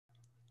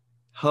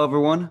Hello,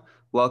 everyone.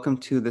 Welcome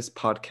to this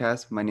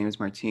podcast. My name is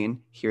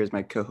Martine. Here is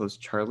my co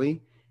host,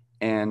 Charlie,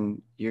 and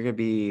you're going to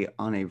be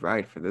on a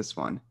ride for this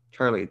one.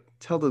 Charlie,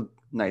 tell the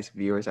nice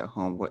viewers at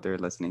home what they're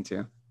listening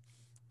to.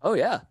 Oh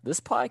yeah, this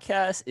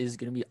podcast is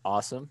going to be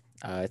awesome.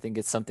 I think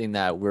it's something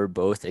that we're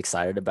both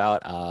excited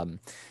about.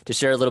 To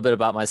share a little bit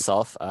about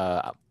myself,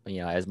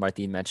 as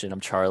Martine mentioned, I'm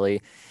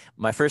Charlie.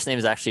 My first name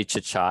is actually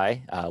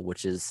Chichai,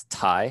 which is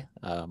Thai.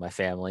 My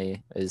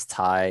family is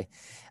Thai.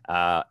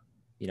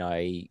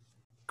 I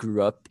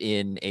grew up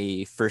in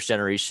a first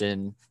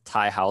generation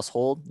Thai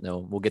household.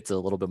 We'll get to a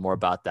little bit more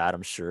about that,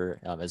 I'm sure,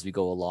 as we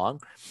go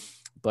along.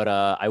 But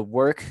I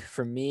work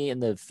for me in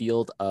the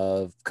field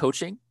of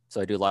coaching.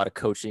 So I do a lot of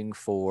coaching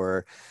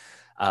for,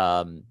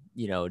 the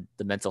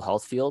mental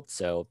health field.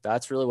 So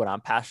that's really what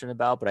I'm passionate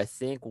about. But I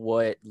think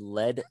what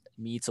led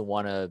me to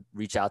want to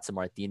reach out to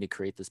Martine to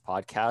create this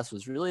podcast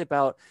was really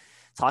about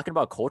talking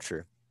about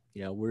culture.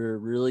 We're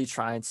really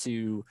trying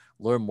to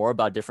learn more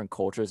about different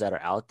cultures that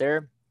are out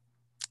there,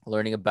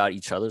 learning about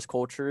each other's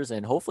cultures,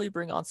 and hopefully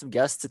bring on some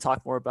guests to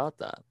talk more about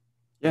that.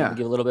 You want to Yeah,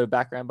 give a little bit of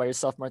background by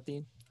yourself,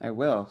 Martine? I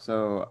will.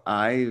 So,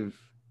 I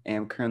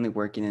am currently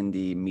working in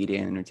the media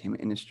and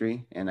entertainment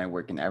industry, and I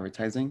work in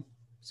advertising.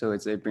 So,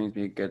 it brings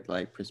me a good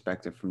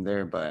perspective from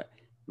there. But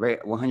right,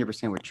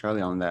 100% with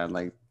Charlie on that.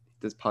 Like,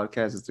 this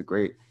podcast is a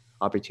great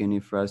opportunity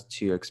for us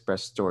to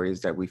express stories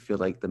that we feel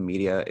like the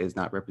media is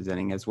not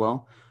representing as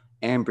well,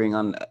 and bring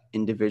on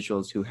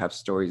individuals who have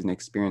stories and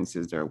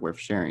experiences that are worth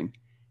sharing.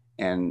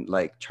 And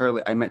like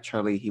Charlie, I met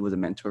Charlie. He was a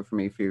mentor for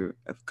me for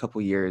a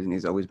couple years, and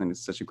he's always been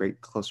such a great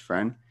close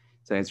friend.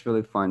 So it's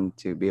really fun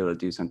to be able to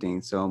do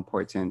something so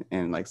important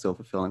and like so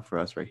fulfilling for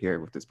us right here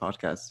with this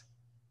podcast.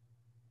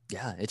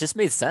 Yeah, it just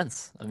made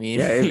sense. I mean,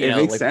 Yeah, it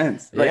makes like,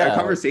 sense. Like our yeah,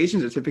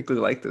 conversations are typically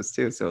like this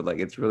too. So like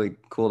it's really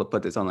cool to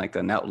put this on like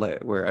an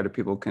outlet where other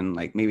people can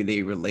like maybe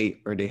they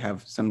relate or they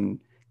have some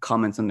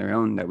comments on their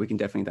own that we can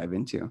definitely dive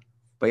into.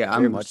 But yeah,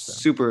 very I'm much so.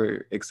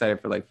 super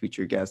excited for like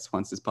future guests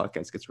once this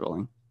podcast gets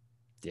rolling.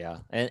 Yeah,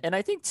 and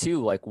I think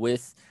too, like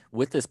with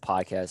this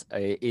podcast,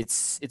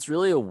 it's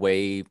really a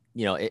way,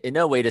 in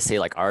no way to say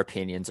like our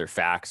opinions or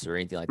facts or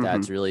anything like that.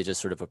 It's Hmm. really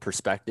just sort of a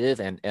perspective,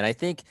 and I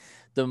think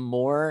the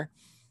more,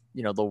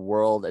 the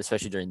world,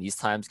 especially during these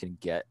times, can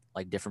get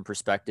like different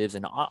perspectives,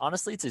 and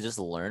honestly, to just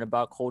learn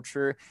about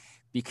culture,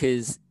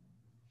 because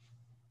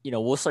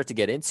we'll start to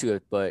get into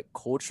it, but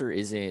culture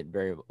isn't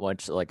very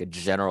much like a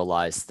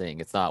generalized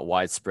thing. It's not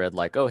widespread,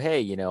 like, oh,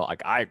 hey,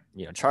 like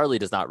Charlie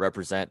does not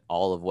represent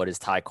all of what is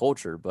Thai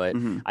culture, but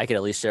Hmm. I can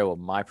at least share what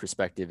my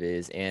perspective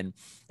is. And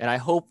I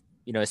hope,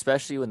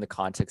 especially in the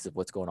context of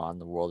what's going on in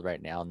the world right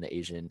now in the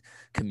Asian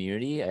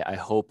community, I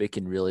hope it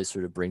can really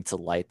sort of bring to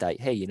light that,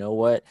 hey, you know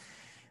what?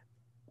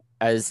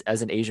 As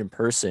an Asian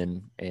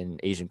person in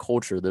Asian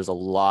culture, there's a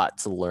lot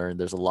to learn.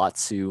 There's a lot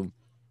to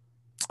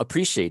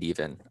appreciate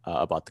even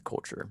about the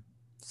culture.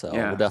 So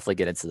we'll Yeah. definitely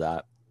get into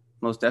that.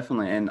 Most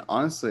definitely. And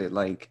honestly,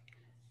 like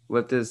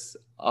with this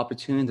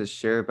opportunity to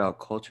share about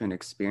culture and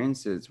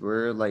experiences,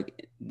 we're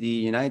like the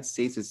United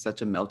States is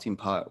such a melting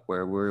pot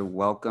where we're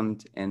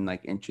welcomed and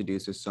like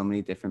introduced to so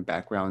many different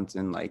backgrounds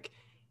and like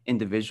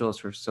individuals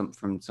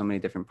from so many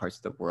different parts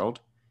of the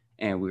world.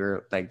 And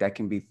we're like that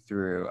can be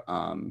through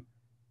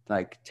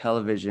like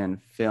television,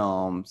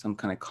 film, some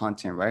kind of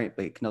content, right?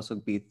 But it can also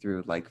be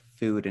through like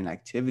food and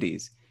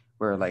activities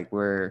where like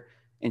we're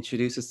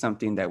introduced to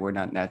something that we're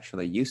not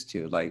naturally used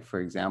to. Like for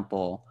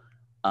example,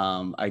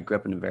 I grew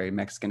up in a very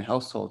Mexican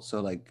household,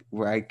 so like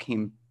where I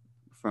came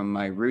from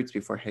my roots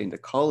before heading to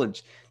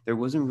college, there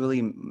wasn't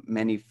really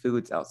many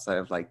foods outside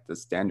of like the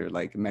standard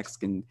like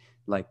Mexican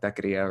like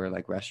taqueria or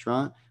like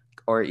restaurant,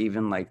 or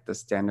even like the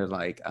standard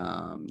like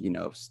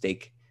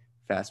steak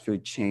fast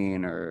food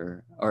chain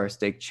or a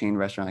steak chain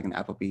restaurant like an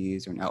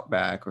Applebee's or an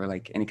Outback or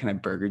like any kind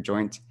of burger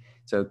joint.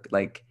 So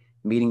like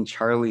meeting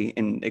Charlie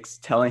and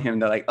telling him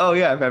that like, oh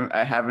yeah,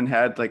 I haven't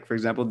had like for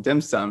example dim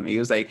sum. He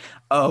was like,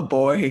 oh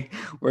boy,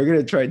 we're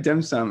gonna try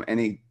dim sum,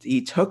 and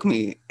he took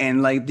me,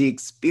 and like the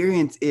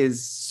experience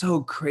is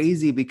so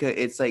crazy because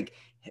it's like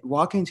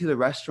walking to the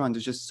restaurant.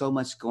 There's just so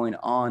much going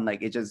on.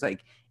 Like it just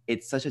like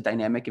it's such a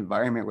dynamic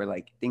environment where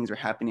like things are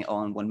happening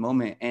all in one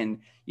moment, and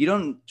you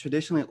don't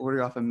traditionally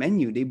order off a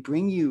menu. They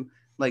bring you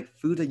like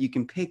food that you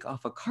can pick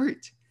off a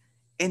cart,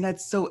 and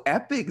that's so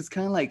epic. It's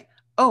kind of like,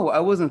 oh, I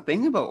wasn't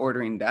thinking about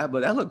ordering that,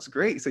 but that looks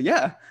great. So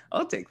yeah,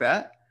 I'll take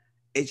that.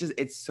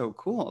 It's so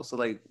cool. So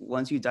like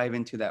once you dive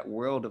into that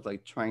world of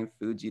like trying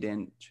foods you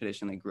didn't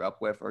traditionally grow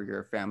up with or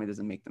your family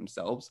doesn't make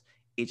themselves,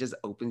 it just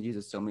opens you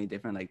to so many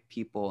different like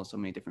people and so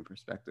many different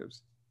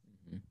perspectives.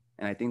 Mhm.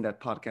 And I think that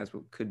podcast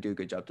could do a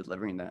good job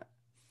delivering that.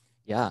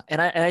 Yeah,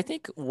 and I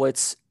think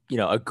what's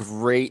a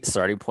great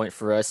starting point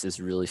for us is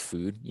really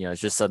food.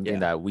 It's just something Yeah.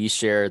 that we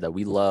share, that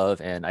we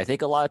love, and I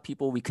think a lot of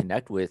people we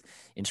connect with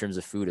in terms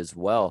of food as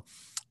well.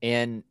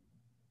 And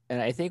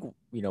and I think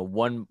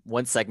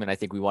one segment I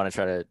think we want to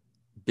try to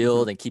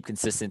build and keep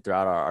consistent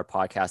throughout our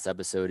podcast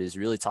episode is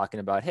really talking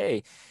about,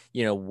 hey,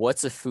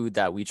 what's a food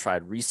that we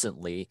tried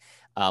recently,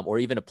 or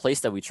even a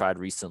place that we tried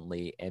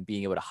recently, and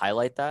being able to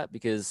highlight that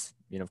because,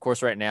 of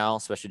course, right now,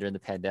 especially during the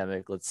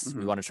pandemic,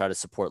 we want to try to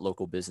support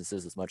local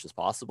businesses as much as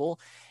possible.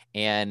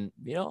 And,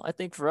 I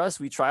think for us,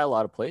 we try a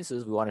lot of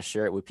places. We want to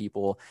share it with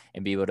people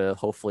and be able to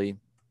hopefully,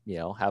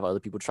 have other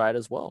people try it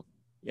as well.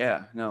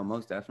 Yeah, no,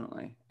 most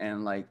definitely.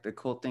 And like the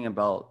cool thing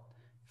about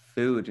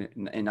food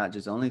and not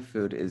just only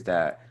food is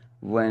that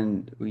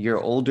when you're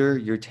older,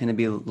 you tend to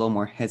be a little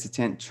more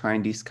hesitant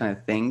trying these kind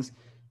of things.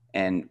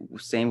 And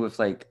same with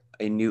like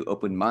a new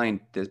open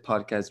mind, this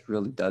podcast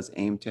really does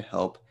aim to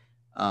help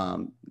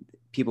um,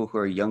 people who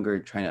are younger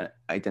trying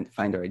to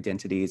find their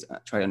identities,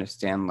 try to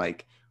understand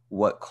like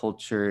what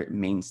culture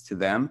means to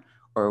them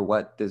or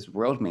what this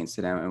world means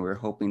to them. And we're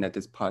hoping that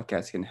this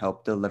podcast can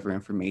help deliver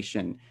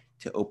information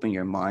to open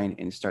your mind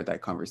and start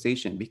that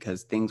conversation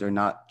because things are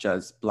not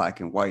just black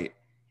and white.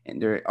 And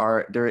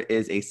there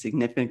is a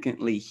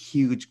significantly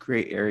huge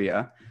gray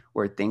area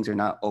where things are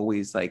not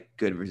always like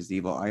good versus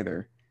evil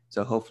either.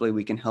 So hopefully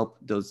we can help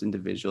those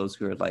individuals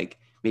who are like,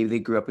 maybe they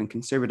grew up in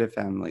conservative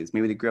families,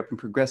 maybe they grew up in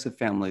progressive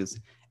families,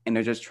 and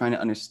they're just trying to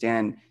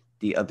understand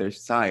the other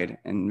side.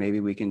 And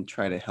maybe we can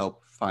try to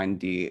help find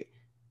the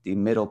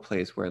middle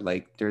place where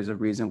like there's a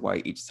reason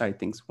why each side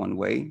thinks one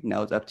way.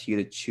 Now it's up to you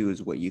to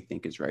choose what you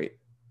think is right.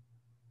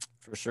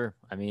 For sure.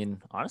 I mean,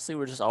 honestly,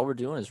 all we're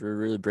doing is we're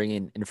really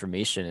bringing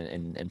information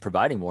and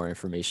providing more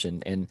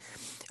information. And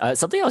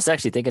something I was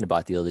actually thinking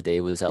about the other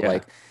day was that,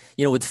 like,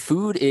 with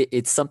food,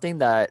 it's something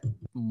that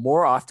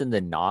more often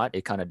than not,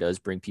 it kind of does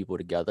bring people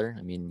together.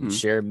 I mean, you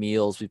share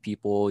meals with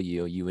people,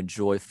 you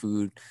enjoy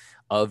food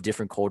of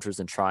different cultures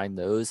and trying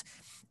those.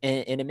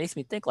 And it makes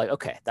me think like,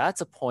 okay,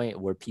 that's a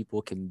point where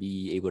people can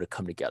be able to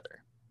come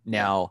together.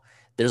 Now,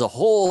 there's a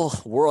whole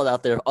world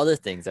out there of other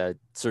things that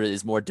sort of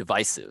is more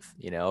divisive,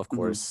 of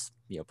course,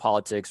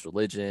 politics,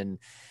 religion,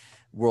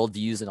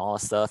 worldviews, and all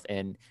that stuff.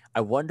 And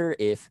I wonder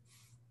if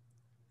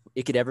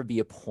it could ever be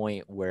a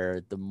point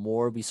where the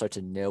more we start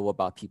to know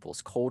about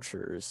people's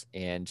cultures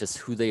and just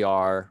who they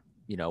are,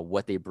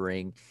 what they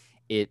bring,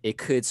 it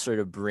could sort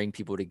of bring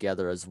people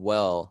together as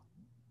well,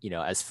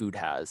 as food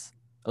has.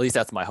 At least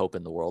that's my hope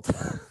in the world.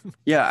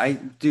 Yeah,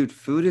 dude,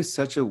 food is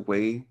such a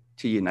way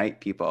to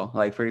unite people.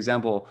 Like, for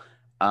example,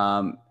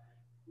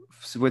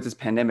 with this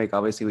pandemic,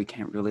 obviously we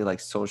can't really like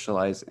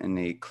socialize in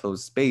a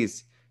closed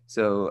space.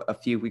 So a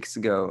few weeks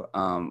ago,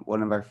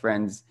 one of our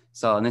friends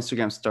saw an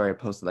Instagram story I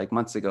posted like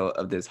months ago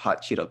of this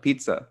hot Cheeto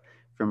pizza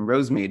from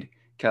Rosemead,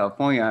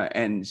 California.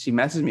 And she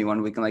messaged me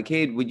one week and like,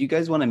 hey, would you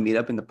guys want to meet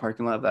up in the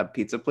parking lot of that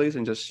pizza place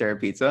and just share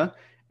pizza?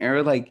 And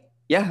we're like,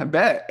 yeah, I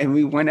bet. And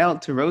we went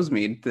out to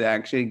Rosemead to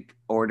actually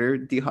order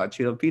the hot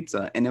Cheeto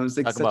pizza. And it was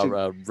like Talking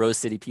about Rose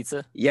City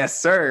Pizza. Yes,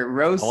 sir.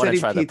 Rose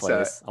City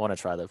Pizza. I want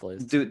to try that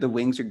place. Dude, the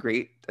wings are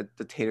great.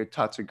 The tater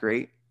tots are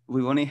great.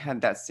 We've only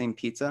had that same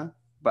pizza,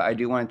 but I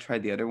do want to try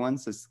the other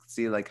ones to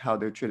see like how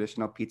their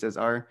traditional pizzas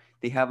are.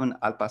 They have an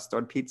al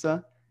pastor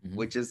pizza,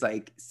 which is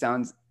like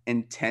sounds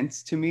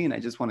intense to me, and I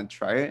just want to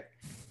try it.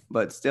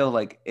 But still,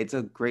 like it's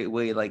a great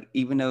way. Like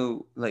even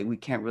though like we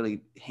can't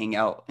really hang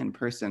out in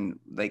person,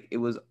 like it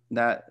was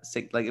that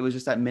sick. Like it was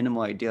just that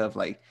minimal idea of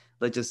like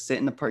let's just sit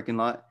in the parking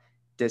lot,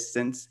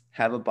 distance,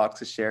 have a box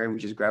to share, and we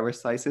just grab our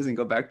slices and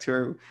go back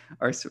to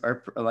our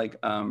like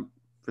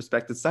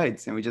respective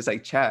sites, and we just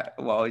like chat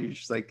while you're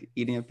just like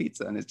eating a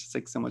pizza, and it's just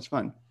like so much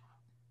fun.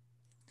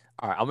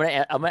 All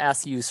right, I'm gonna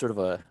ask you sort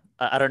of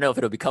I don't know if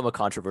it'll become a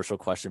controversial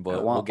question,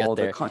 but we'll get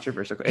there. The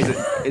controversial.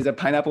 Is it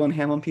pineapple and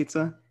ham on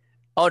pizza?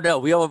 Oh no,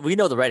 we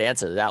know the right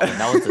answer to that one.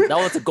 That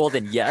one's a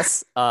golden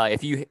yes.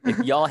 If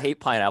y'all hate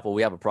pineapple,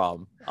 we have a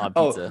problem on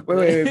pizza. Oh,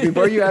 wait.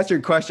 Before you ask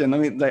your question,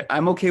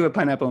 I'm okay with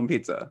pineapple on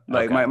pizza.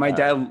 Like okay. my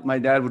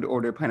dad would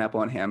order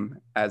pineapple and ham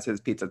as his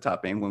pizza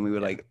topping when we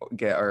would like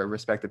get our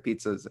respective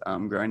pizzas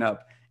growing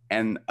up.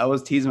 And I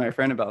was teasing my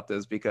friend about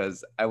this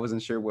because I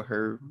wasn't sure what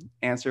her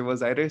answer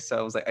was either. So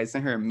I was like, I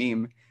sent her a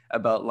meme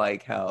about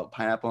like how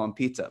pineapple on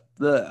pizza.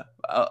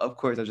 Of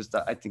course,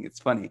 I think it's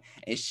funny.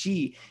 And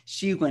she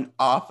went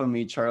off on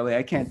me, Charlie.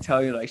 I can't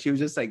tell you. Like she was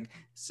just like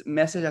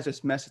message after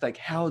message, like,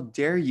 how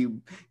dare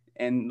you?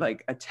 And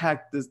like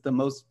attack the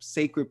most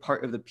sacred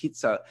part of the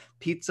pizza.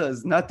 Pizza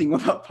is nothing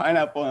without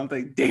pineapple. And I'm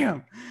like,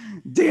 damn.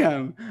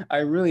 I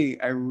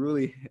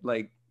really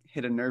like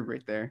hit a nerve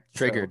right there.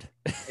 Triggered.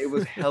 So it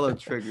was hella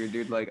triggered,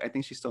 dude. Like I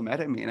think she's still mad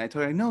at me, and I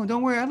told her, no,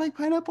 don't worry. I like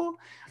pineapple.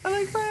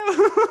 I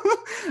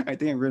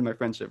think I ruined my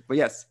friendship. But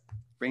yes,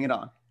 bring it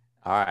on.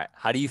 All right.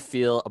 How do you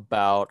feel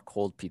about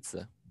cold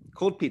pizza?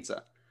 Cold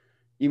pizza.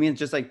 You mean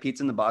just like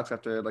pizza in the box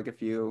after like a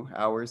few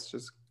hours?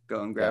 Just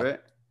go and grab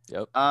it.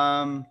 Yep.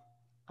 I'm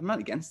not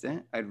against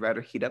it. I'd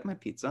rather heat up my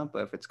pizza,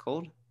 but if it's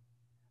cold,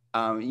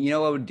 you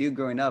know what I would do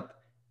growing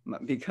up,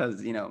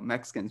 because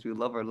Mexicans, we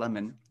love our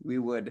lemon. We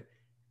would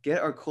get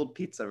our cold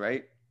pizza,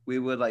 right? We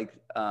would like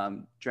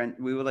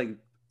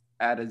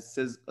add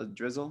a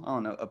drizzle, I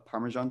don't know, of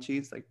Parmesan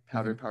cheese, like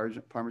powdered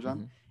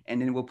Parmesan,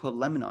 and then we'll put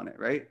lemon on it,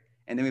 right?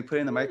 And then we put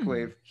it in the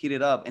microwave, heat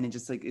it up, and it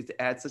just like it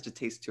adds such a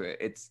taste to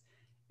it.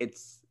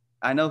 It's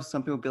I know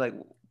some people be like,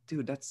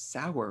 dude, that's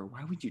sour.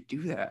 Why would you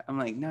do that? I'm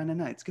like, no, no,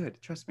 no, it's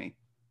good. Trust me.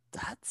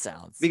 That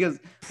sounds Because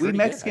we pretty good,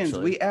 Mexicans,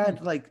 actually. we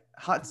add like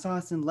hot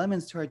sauce and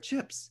lemons to our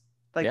chips.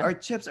 Like Yeah. our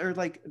chips are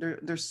like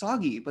they're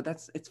soggy, but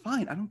it's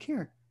fine. I don't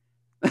care.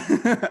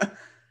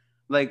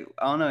 Like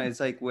I don't know. It's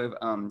like with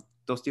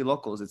Tosti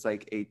Locals. It's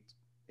like a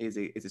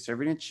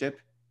serving chip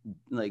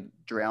like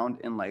drowned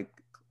in like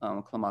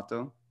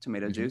clamato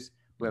tomato Hmm. juice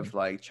Hmm. with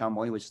like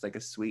chamoy, which is like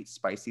a sweet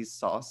spicy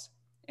sauce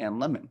and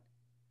lemon.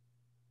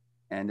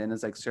 And then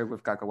it's like served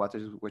with cacahuates,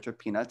 which are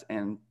peanuts,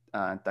 and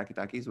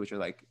takitakis, which are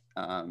like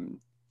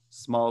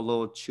small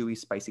little chewy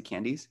spicy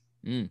candies.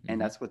 And Mm-hmm.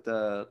 that's what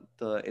the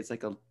it's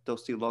like a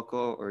Tosti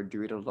Loco or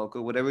Dorito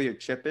Loco, whatever your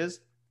chip is,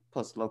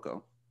 plus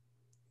Loco.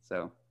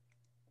 So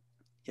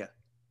yeah,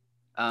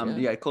 Yeah.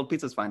 yeah, cold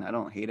pizza's fine. I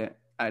don't hate it.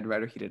 I'd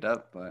rather heat it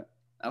up, but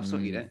I'll still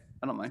eat Mm. it.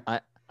 I don't mind.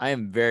 I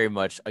am very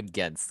much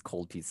against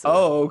cold pizza.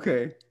 Oh,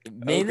 okay,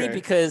 Mainly okay.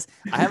 because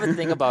I have a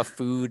thing about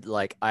food.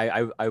 Like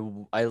I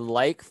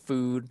like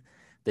food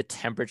the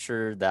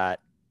temperature that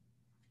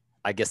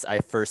I guess I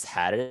first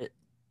had it,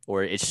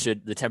 or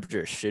the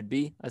temperature should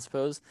be, I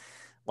suppose.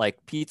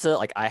 Like pizza,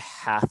 like I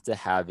have to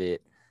have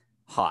it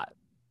hot.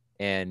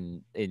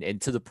 And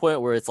to the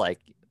point where it's like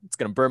it's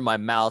gonna burn my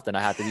mouth and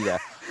I have to do that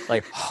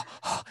like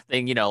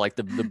thing, like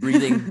the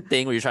breathing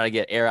thing where you're trying to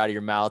get air out of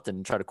your mouth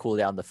and try to cool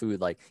down the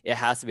food. Like it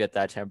has to be at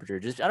that temperature.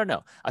 Just I don't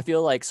know. I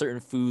feel like certain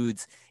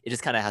foods, it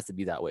just kind of has to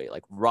be that way.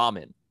 Like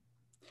ramen,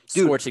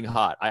 Dude, scorching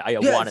hot. I yeah,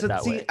 want it so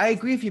that see, way. I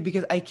agree with you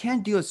because I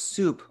can't do a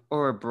soup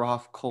or a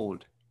broth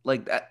cold.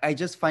 Like I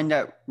just find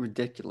that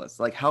ridiculous.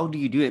 Like, how do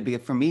you do it?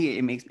 Because for me,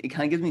 it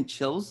kind of gives me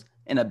chills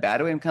in a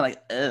bad way. I'm kind of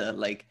like, ugh,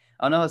 like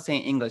I don't know how to say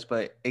in English,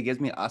 but it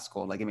gives me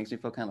asco. Like it makes me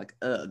feel kind of like,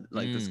 ugh,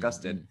 like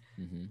disgusted.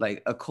 Mm-hmm.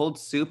 Like a cold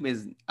soup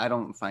I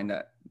don't find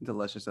that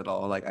delicious at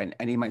all. Like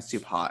I need my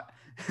soup hot.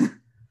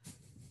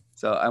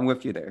 So I'm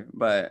with you there.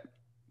 But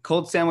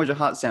cold sandwich or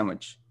hot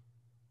sandwich?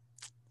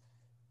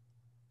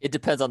 It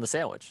depends on the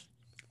sandwich.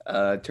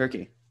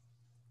 Turkey.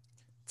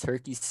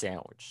 Turkey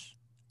sandwich.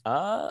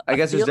 I I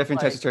guess there's feel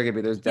different types of like turkey,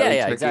 but there's yeah, deli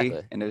yeah, turkey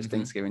exactly. and there's Hmm.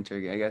 Thanksgiving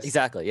turkey. I guess.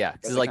 Exactly, yeah. I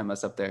Because guess I like kind of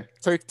mess up there.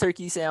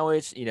 turkey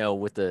sandwich,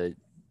 with the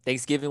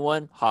Thanksgiving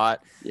one,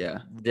 hot. Yeah.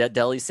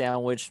 Deli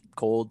sandwich,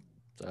 cold.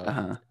 So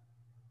Uh-huh.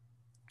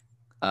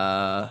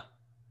 Uh,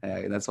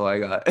 yeah, that's all I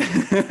got.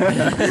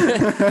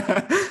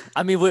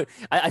 I mean,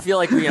 I feel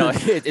like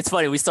it's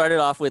funny. We started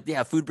off with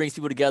food brings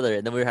people together,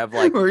 and then we have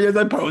like We're just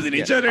opposing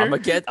yeah, each other.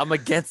 I'm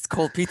against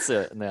cold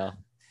pizza now,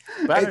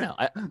 but I don't know.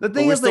 The But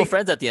thing we're is, still like,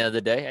 friends at the end of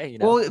the day. Hey,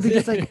 well,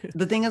 because like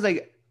the thing is,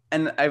 like,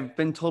 and I've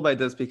been told by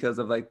this because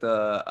of like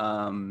the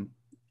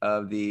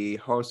of the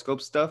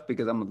horoscope stuff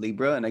because I'm a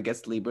Libra and I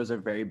guess Libras are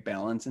very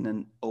balanced and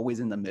then always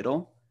in the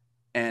middle.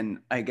 And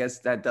I guess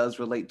that does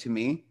relate to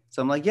me. So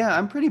I'm like, yeah,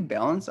 I'm pretty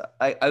balanced.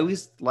 I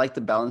always liked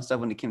to balance stuff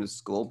when it came to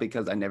school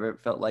because I never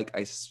felt like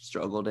I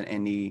struggled in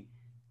any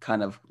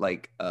kind of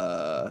like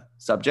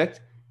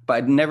subject,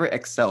 but I never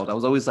excelled. I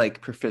was always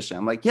like proficient.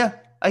 I'm like, yeah,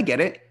 I get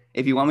it.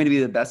 If you want me to be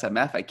the best at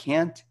math, I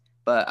can't,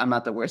 but I'm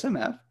not the worst at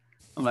math.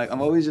 I'm like,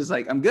 I'm always just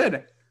like, I'm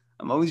good.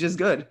 I'm always just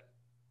good.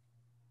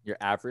 you're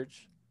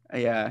average.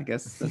 Yeah, I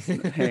guess that's,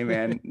 hey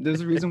man, there's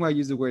a reason why I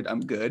use the word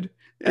I'm good.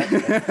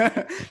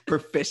 That's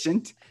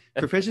Proficient.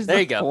 Proficient is there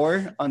the you go.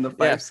 4 on the Yeah,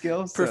 5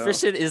 scale. So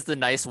proficient is the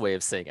nice way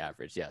of saying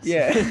average. Yes.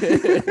 yeah.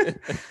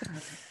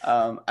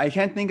 I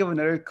can't think of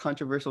another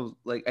controversial,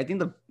 like, I think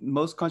the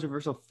most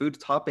controversial food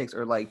topics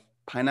are like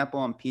pineapple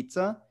on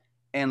pizza.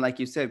 And like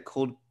you said,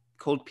 cold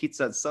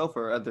pizza itself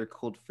or other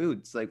cold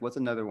foods. Like, what's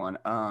another one?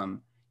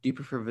 Do you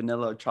prefer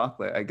vanilla or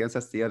chocolate? I guess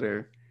that's the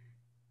other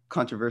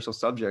controversial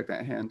subject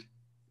at hand.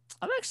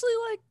 I'm actually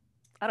like,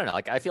 I don't know.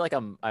 Like, I feel like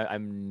I'm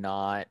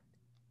not.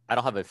 I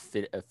don't have a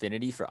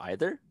affinity for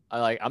either.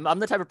 I'm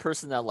the type of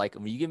person that like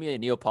when you give me a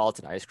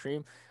Neapolitan ice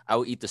cream, I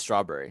will eat the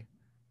strawberry.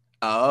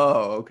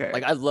 Oh, Like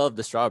okay. I love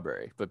the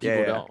strawberry, but Yeah,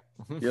 people yeah.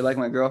 don't. You're like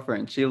my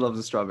girlfriend. She loves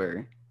the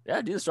strawberry.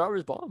 Yeah, dude, the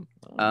strawberry's bomb.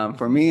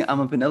 For me, I'm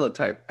a vanilla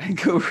type. I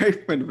go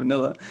right for the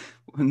vanilla.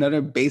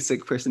 Another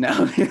basic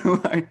personality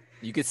of mine.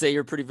 You could say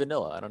you're pretty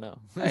vanilla. I don't know.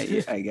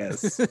 I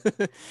guess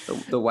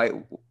the white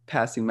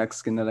passing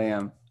Mexican that I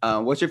am.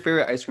 What's your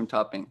favorite ice cream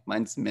topping?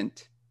 Mine's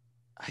mint.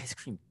 Ice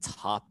cream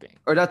topping.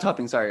 Or not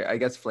topping, sorry. I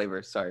guess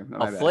flavor. Sorry, Oh,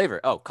 my bad. flavor.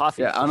 Oh,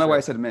 coffee Yeah, I for don't know why I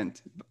sure. said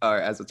mint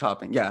as a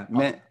topping. Yeah, Oh,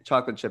 mint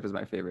chocolate chip is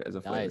my favorite as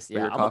a flavor nice. for Yeah,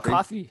 your I'm a coffee.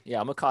 coffee. Yeah,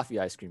 I'm a coffee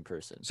ice cream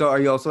person. So are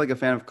you also like a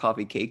fan of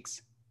coffee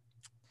cakes?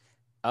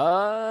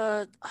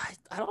 I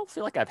don't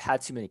feel like I've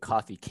had too many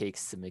coffee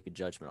cakes to make a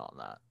judgment on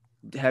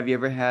that. Have you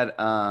ever had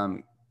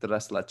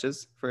tres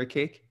leches for a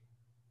cake?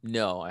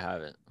 No, I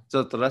haven't.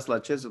 So tres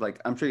leches,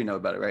 like I'm sure you know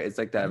about it, right? It's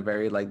like that Mhm.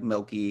 very like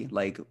milky,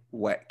 like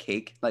wet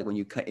cake. Like when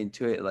you cut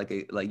into it, like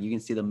you can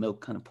see the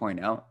milk kind of pouring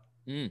out.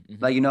 Mm-hmm.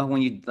 Like you know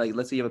when you like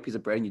let's say you have a piece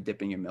of bread and you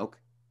dip in your milk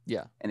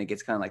Yeah. and it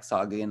gets kind of like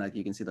soggy and like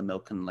you can see the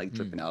milk kind of like Mm.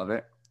 dripping out of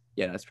it.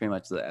 Yeah, that's pretty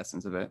much the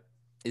essence of it.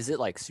 Is it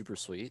like super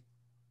sweet?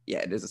 Yeah,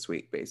 it is a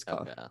sweet base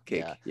coffee Okay.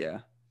 Yeah. cake. Yeah.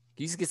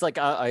 You just get like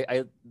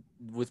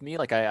with me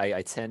like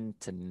I tend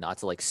to not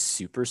to like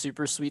super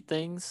sweet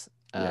things.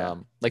 Yeah.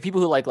 Like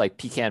people who like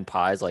pecan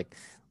pies like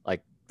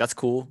That's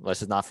cool. That's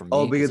just not for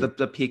Oh, me because because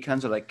the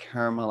pecans are like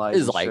caramelized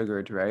it's and like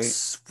sugared, right?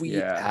 sweet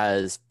Yeah,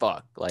 as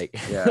fuck. Like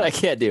yeah. I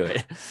can't do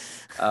it.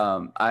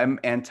 I'm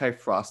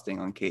anti-frosting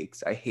on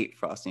cakes. I hate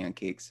frosting on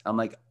cakes. I'm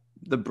like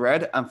the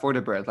bread, I'm for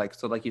the bread. Like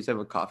so, like you said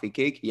with coffee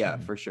cake, yeah,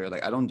 Mhm. for sure.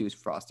 Like I don't do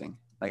frosting.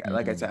 Like I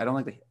Mm-mm. said, I don't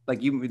like the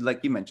like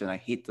you mentioned, I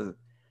hate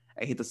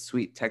the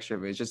sweet texture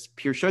of it. It's just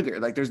pure sugar.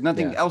 Like there's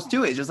nothing Yeah. else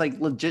to it. It's just like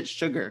legit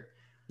sugar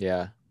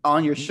Yeah.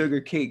 on your You,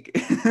 sugar cake.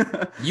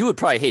 you would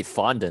probably hate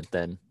fondant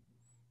then.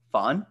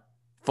 Fond?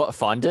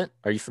 Fondant?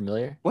 Are you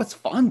familiar? What's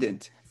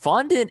fondant?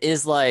 Fondant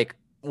is like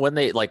when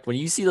they like when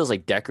you see those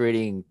like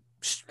decorating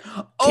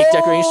cake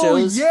decorating Oh,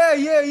 shows. yeah,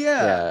 yeah,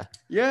 yeah. Yeah.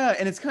 Yeah,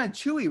 and it's kind of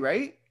chewy,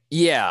 right?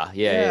 Yeah.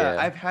 Yeah. Yeah. Yeah,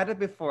 Yeah. I've had it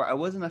before. I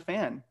wasn't a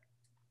fan.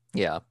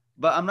 Yeah.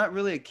 But I'm not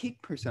really a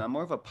cake person. I'm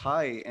more of a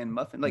pie and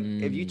muffin. Like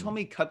if you Mm. told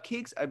me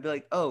cupcakes, I'd be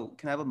like, oh,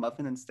 can I have a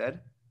muffin instead?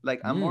 Like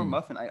I'm more Mm.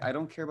 muffin. I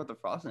don't care about the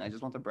frosting. I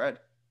just want the bread.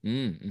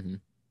 Mm. Mm-hmm.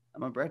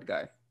 I'm a bread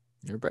guy.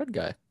 You're a bread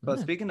guy. But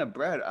Yeah. speaking of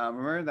bread,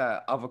 remember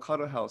that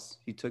avocado house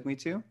you took me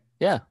to?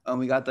 Yeah. And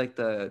we got like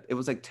it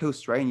was like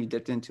toast, right? And you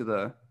dipped into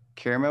the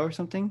caramel or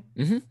something.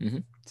 Mm-hmm. Mm-hmm.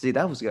 See,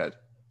 that was good.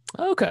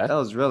 Okay. That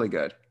was really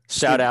good.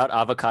 Shout Dude, out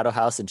Avocado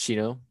House in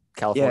Chino, yeah,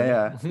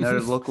 California. yeah.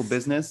 Another local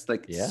business.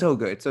 Like Yeah. so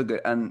good, so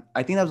good. And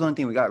I think that was the only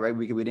thing we got, right?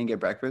 We didn't get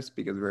breakfast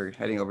because we were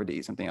heading over to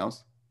eat something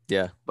else.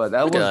 Yeah. But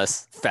that Look at was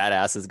us, fat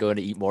asses going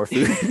to eat more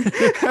food.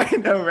 I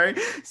know, right?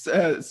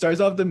 Starts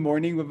off the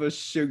morning with a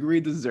sugary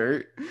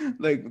dessert.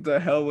 Like the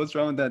hell, what's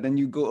wrong with that? Then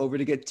you go over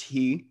to get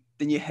tea.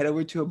 Then you head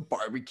over to a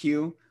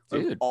barbecue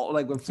with Dude, all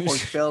like with pork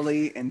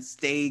belly and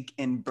steak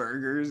and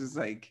burgers. It's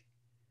like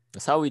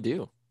that's how we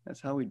do. that's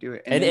how we do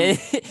it. And And,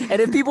 then and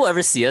and if people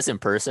ever see us in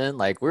person,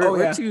 like we're oh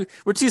we're yeah. two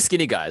we're two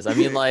skinny guys. I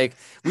mean, like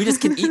we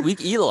just can eat. We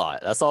can eat a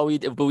lot. That's all we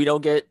do. But we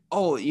don't get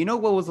Oh, you know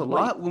what was a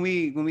overweight. lot when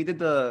we did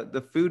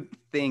the food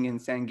thing in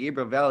San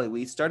Gabriel Valley?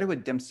 We started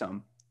with dim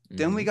sum.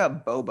 Then we Mm-hmm.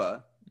 got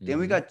boba. Then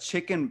we Mm-hmm. got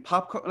chicken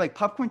popcorn, like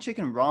popcorn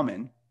chicken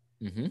ramen.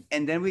 Mm-hmm.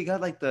 And then we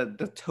got like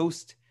the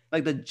toast,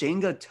 like the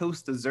Jenga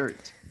toast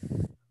dessert,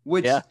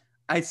 which Yeah.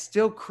 I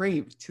still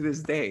crave to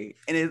this day.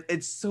 And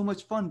it's so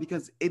much fun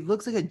because it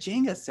looks like a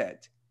Jenga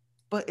set,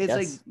 but it's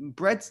like Yes.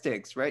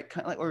 breadsticks, right?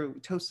 Kind of like or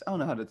toast. I don't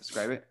know how to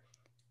describe it.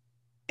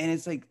 And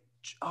it's like,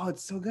 oh,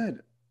 it's so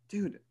good,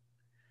 dude.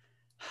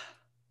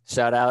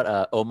 Shout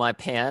out Oh My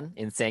Pan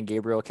in San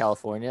Gabriel,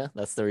 California.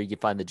 That's where you can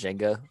find the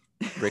Jenga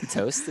brick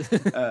toast.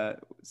 uh,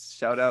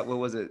 Shout out, what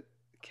was it?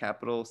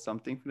 Capital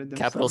something for the dim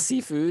Capital sum.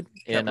 Seafood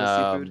in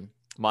Capital Seafood.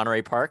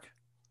 Monterey Park.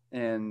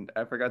 And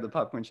I forgot the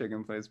popcorn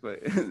chicken place,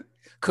 but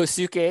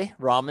Kosuke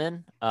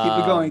Ramen keep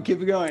it going,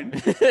 keep it going.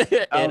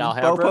 in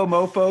Alhambra. Bopo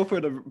Mofo for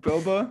the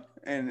boba,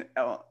 and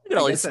Look at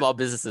all these small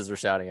businesses we're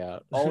shouting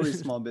out. all these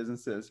small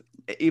businesses.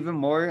 Even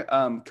more,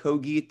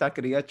 Kogi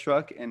Taqueria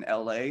truck in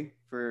LA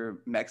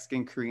for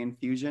Mexican Korean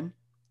fusion,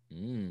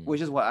 Mm.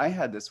 which is what I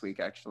had this week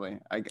actually.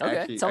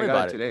 Okay, tell I me got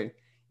about it it. today.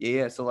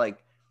 Yeah. So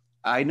like,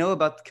 I know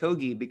about the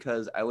Kogi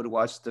because I would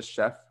watch the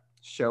chef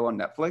show on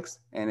Netflix,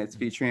 and it's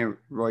featuring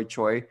Roy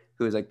Choi,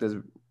 who is like this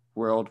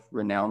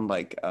world-renowned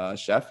like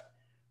chef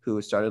who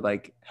started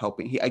like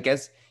helping. I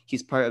guess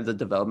he's part of the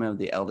development of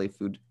the LA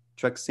food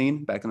truck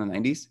scene back in the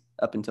 '90s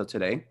up until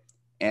today.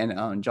 And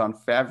Jon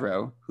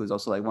Favreau, who's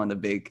also like one of the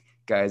big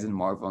guys in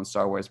Marvel and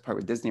Star Wars, part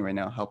with Disney right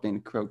now,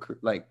 helping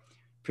like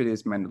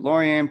produce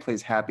Mandalorian,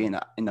 plays Happy in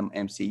the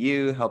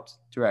MCU, helped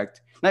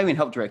direct, not even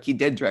helped direct, he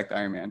did direct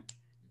Iron Man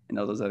and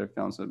all those other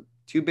films. So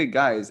two big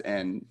guys.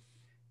 And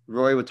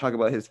Roy would talk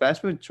about his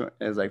fast food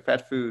as like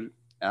fast food,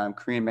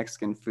 Korean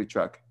Mexican food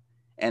truck.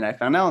 And I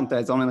found out that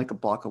it's only like a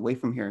block away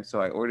from here.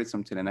 So I ordered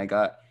some today and I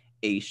got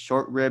a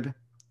short rib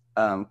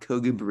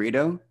Kogu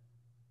burrito.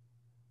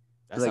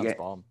 That Like sounds a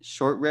bomb.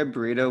 short rib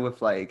burrito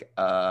with like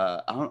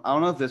I don't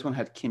know if this one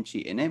had kimchi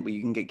in it, but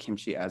you can get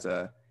kimchi as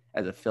a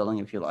filling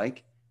if you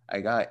like. I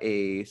got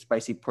a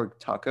spicy pork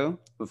taco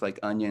with like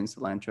onion,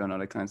 cilantro, and all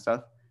that kind of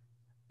stuff.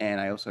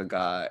 And I also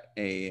got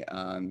a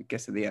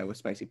quesadilla with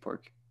spicy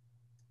pork.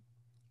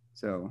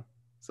 So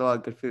it's a lot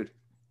of good food.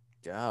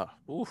 Yeah.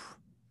 Oof.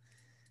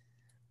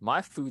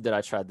 My food that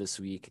I tried this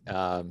week.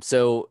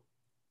 So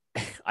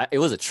it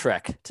was a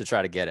trek to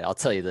try to get it. I'll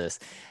tell you this.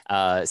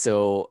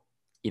 So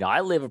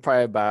I live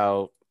probably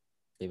about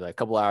maybe like a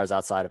couple hours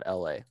outside of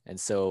LA, and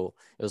so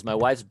it was my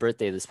wife's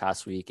birthday this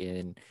past week,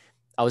 and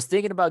I was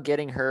thinking about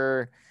getting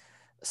her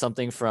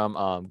something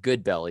from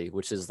Good Belly,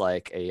 which is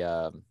like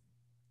I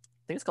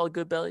think it's called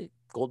Good Belly,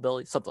 Gold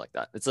Belly, something like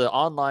that. It's an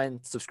online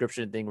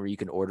subscription thing where you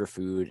can order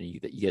food and you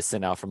get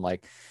sent out from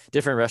like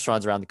different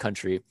restaurants around the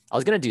country. I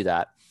was gonna do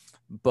that,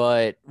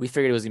 but we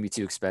figured it was gonna be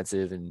too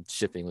expensive and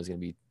shipping was gonna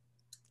be,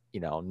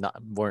 not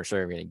weren't sure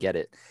we were gonna get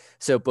it.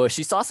 So, but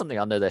she saw something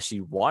on there that she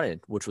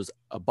wanted, which was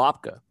a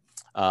babka.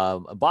 A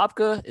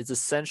babka is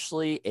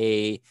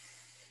essentially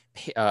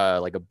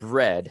like a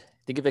bread.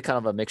 Think of it kind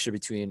of a mixture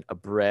between a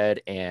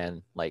bread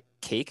and like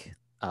cake.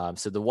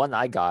 So the one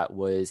I got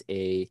was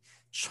a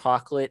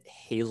chocolate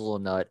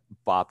hazelnut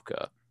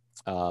babka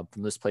from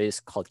this place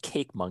called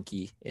Cake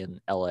Monkey in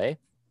LA.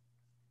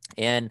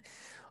 And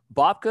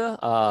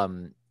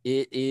babka,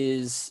 it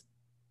is,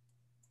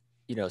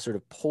 sort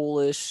of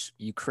Polish,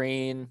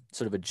 Ukraine,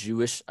 sort of a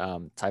Jewish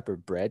type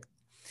of bread.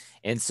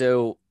 And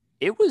so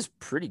it was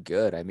pretty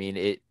good. I mean,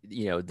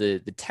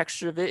 the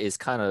texture of it is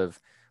kind of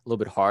a little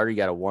bit harder. You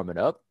got to warm it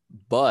up,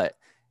 but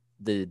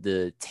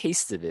the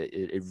taste of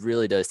it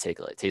really does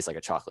taste like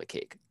a chocolate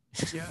cake.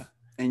 Yeah.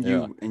 And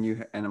Yeah.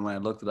 and when I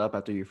looked it up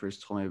after you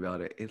first told me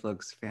about it, it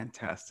looks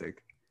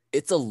fantastic.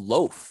 It's a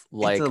loaf. It's a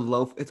Like,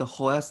 loaf. It's a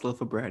whole ass loaf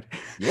of bread.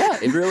 yeah,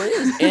 it really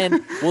is.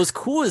 And what's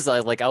cool is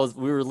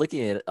we were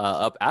looking it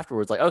up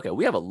afterwards, like, okay,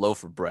 we have a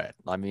loaf of bread.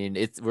 I mean,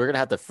 we're gonna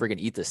have to friggin'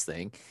 eat this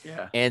thing.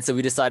 Yeah. And so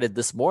we decided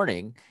this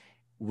morning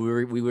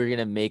we were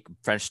gonna make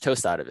French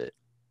toast out of it.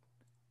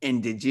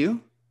 And did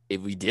you?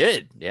 We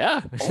did,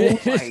 yeah. Oh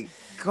my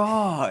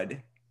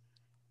God.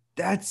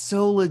 That's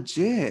so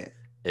legit.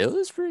 It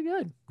was pretty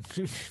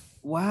good.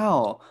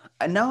 Wow.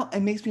 And now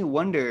it makes me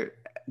wonder,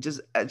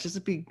 just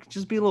be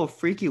a little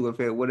freaky with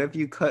it. What if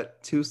you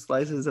cut 2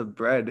 slices of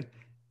bread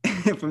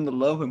from the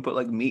loaf and put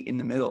like meat in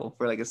the middle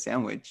for like a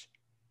sandwich?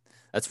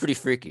 That's pretty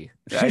freaky.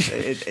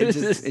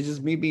 It's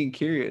just me being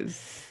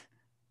curious.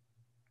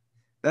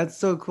 That's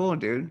so cool,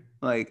 dude.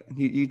 Like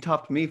you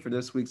topped me for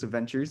this week's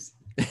adventures.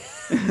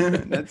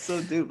 That's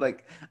so dude.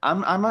 Like I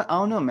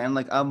don't know, man.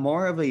 Like I'm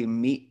more of a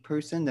meat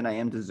person than I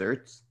am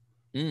desserts.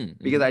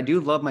 Because I do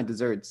love my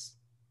desserts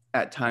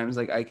at times.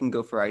 Like I can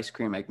go for ice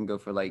cream. I can go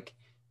for like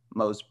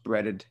most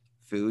breaded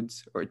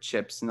foods or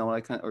chips and all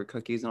that or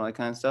cookies and all that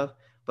kind of stuff.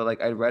 But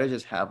like I'd rather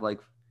just have like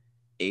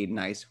a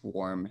nice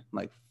warm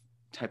like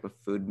type of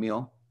food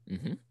meal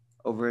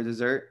over a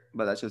dessert.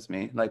 But that's just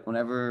me. Like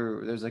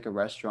whenever there's like a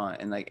restaurant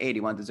and like, hey, do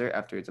you want dessert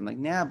afterwards? I'm like,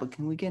 nah, but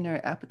can we get an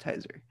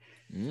appetizer?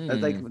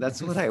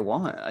 That's what I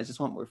want. I just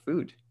want more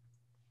food.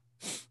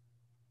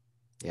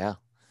 Yeah.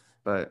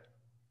 But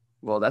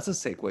well, that's a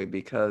segue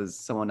because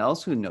someone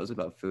else who knows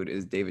about food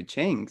is David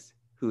Chang's,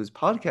 whose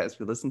podcast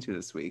we listened to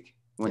this week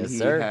when he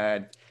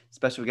had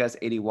special guest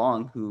Eddie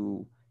Wong,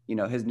 who,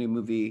 his new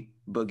movie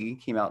Boogie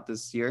came out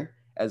this year,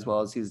 as well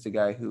as he's the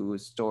guy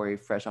whose story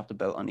Fresh Off the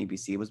Boat on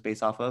ABC was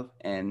based off of.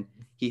 And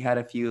he had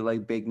a few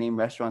like big name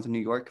restaurants in New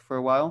York for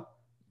a while.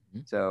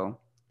 So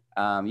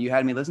you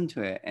had me listen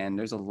to it, and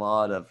there's a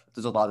lot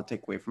to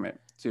take away from it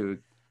to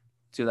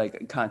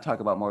like kind of talk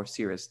about more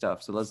serious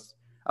stuff. So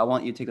I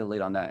want you to take the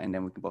lead on that, and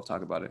then we can both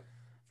talk about it.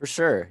 For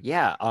sure.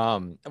 Yeah.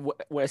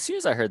 As soon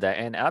as I heard that,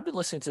 and I've been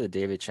listening to the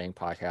David Chang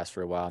podcast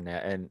for a while now,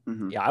 and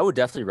yeah, I would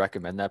definitely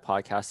recommend that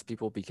podcast to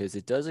people because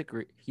he does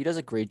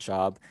a great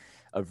job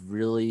of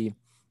really,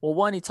 well,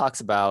 one, he talks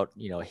about,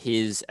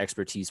 his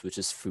expertise, which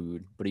is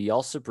food, but he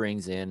also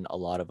brings in a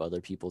lot of other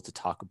people to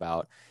talk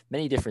about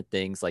many different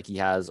things. Like he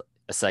has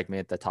a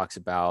segment that talks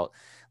about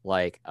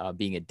like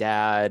being a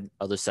dad,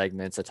 other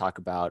segments that talk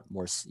about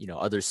more,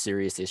 other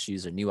serious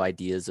issues or new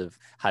ideas of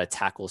how to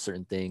tackle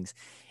certain things.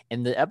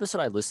 And the episode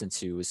I listened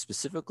to was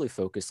specifically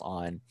focused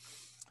on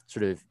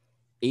sort of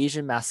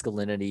Asian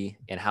masculinity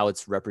and how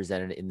it's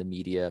represented in the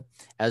media,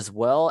 as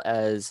well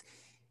as,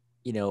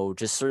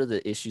 just sort of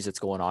the issues that's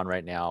going on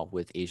right now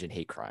with Asian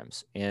hate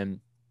crimes. And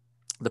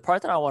the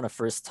part that I want to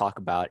first talk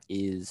about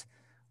is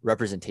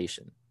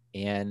representation.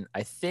 And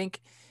I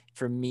think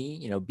for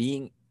me,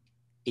 being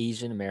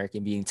Asian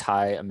American, being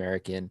Thai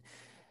American,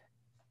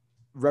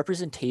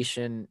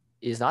 representation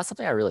is not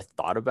something I really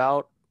thought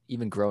about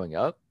even growing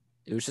up.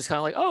 It was just kind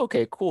of like, oh,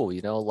 okay, cool.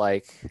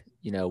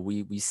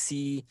 We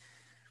see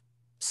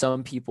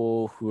some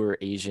people who are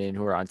Asian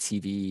who are on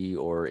TV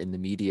or in the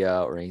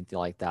media or anything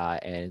like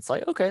that. And it's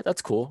like, okay,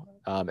 that's cool.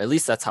 At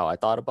least that's how I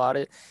thought about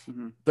it.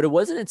 But it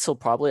wasn't until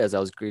probably as I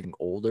was getting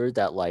older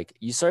that like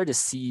you started to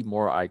see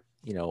more,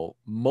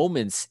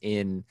 moments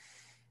in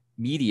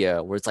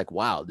media where it's like,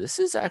 wow, this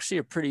is actually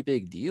a pretty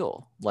big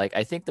deal. Like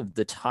I think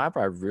the time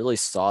where I really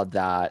saw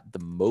that the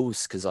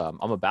most, because I'm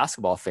a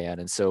basketball fan,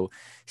 and so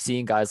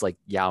seeing guys like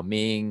Yao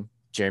Ming,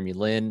 Jeremy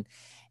Lin,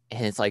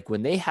 and it's like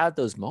when they had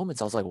those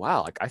moments, I was like,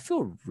 wow, like I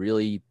feel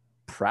really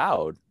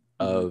proud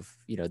of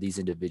these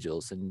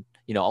individuals. And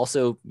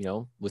also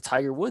with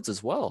Tiger Woods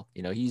as well,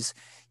 he's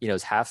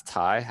is half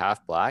Thai,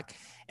 half black,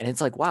 and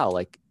it's like, wow,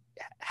 like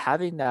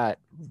having that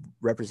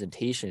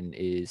representation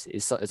is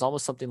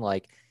almost something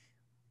like,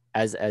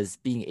 as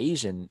being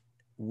Asian,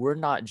 we're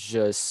not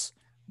just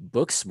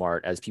book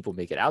smart as people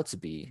make it out to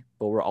be,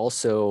 but we're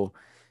also,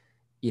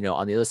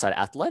 on the other side,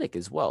 athletic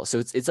as well. So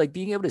it's like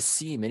being able to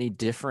see many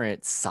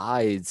different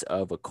sides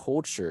of a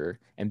culture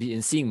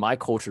and seeing my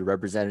culture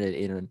represented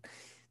in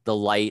the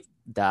light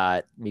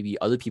that maybe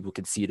other people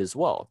can see it as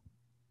well.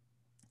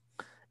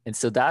 And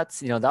so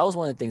that's, that was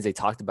one of the things they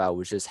talked about,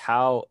 was just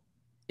how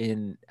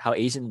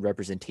Asian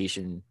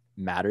representation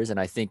matters. And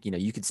I think,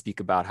 you could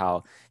speak about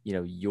how,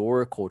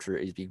 your culture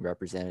is being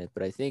represented,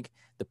 but I think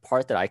the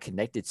part that I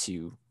connected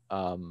to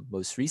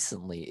most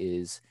recently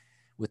is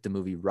with the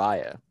movie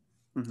Raya.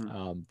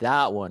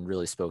 That one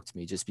really spoke to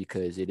me just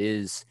because it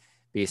is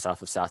based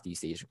off of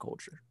Southeast Asian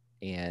culture.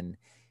 And,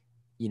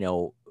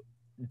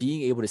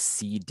 being able to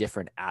see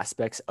different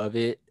aspects of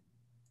it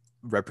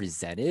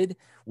represented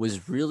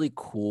was really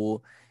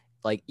cool.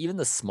 Like even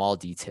the small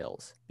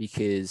details,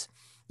 because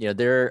you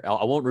know,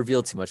 I won't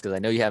reveal too much because I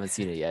know you haven't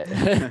seen it yet.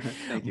 Thank you.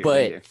 Thank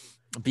But you.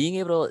 being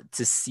able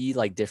to see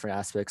like different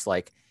aspects,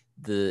 like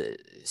the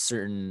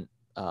certain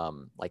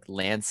like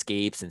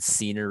landscapes and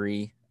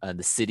scenery and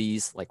the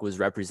cities, like was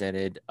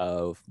represented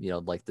of, you know,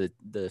 like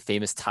the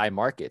famous Thai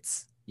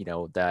markets, you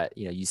know, that,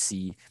 you know, you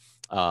see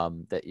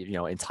that, you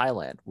know, in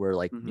Thailand, where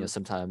like, you know, Hmm.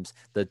 sometimes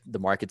the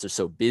markets are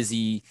so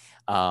busy.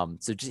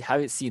 So just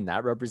having seen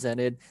that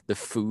represented, the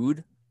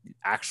food,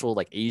 actual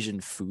like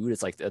Asian food,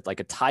 it's like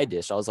a Thai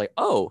dish. I was like,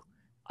 oh,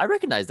 I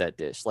recognize that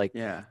dish. Like,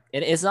 Yeah.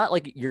 and it's not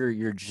like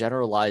your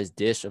generalized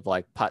dish of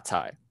like pad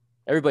thai.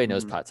 Everybody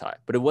knows Hmm. pad thai,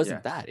 but it Yeah.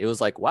 wasn't that. It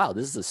was like, wow,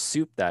 this is a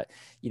soup that,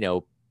 you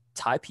know,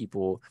 Thai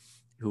people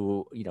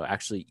who, you know,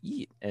 actually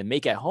eat and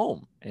make at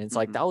home. And it's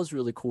like Hmm. that was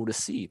really cool to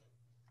see.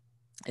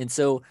 And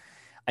so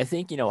I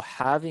think, you know,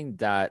 having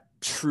that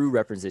true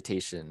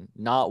representation,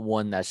 not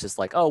one that's just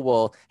like, oh,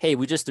 well, hey,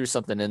 we just threw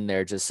something in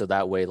there just so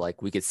that way,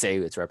 like, we could say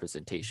it's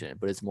representation,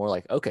 but it's more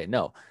like, okay,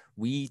 no,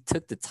 we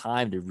took the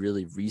time to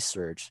really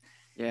research,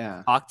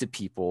 Yeah. talk to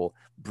people,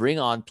 bring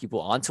on people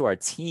onto our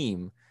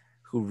team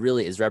who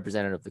really is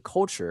representative of the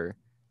culture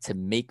to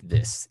make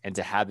this and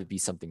to have it be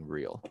something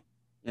real.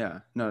 Yeah,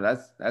 no,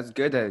 that's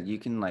good that you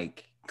can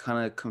like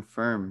kind of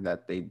confirm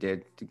that they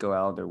did to go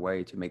out of their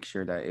way to make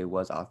sure that it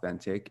was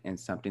authentic and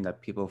something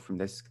that people from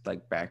this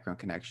like background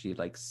can actually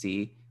like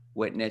see,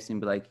 witness,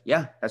 and be like,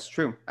 yeah, that's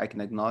true. I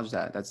can acknowledge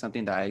that. That's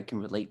something that I can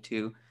relate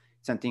to.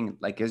 Something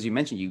like as you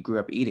mentioned, you grew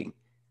up eating,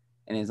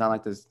 and it's not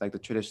like this like the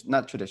tradition,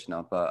 not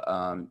traditional, but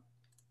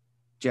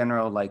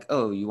general like,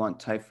 oh, you want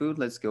Thai food?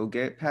 Let's go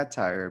get pad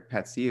Thai or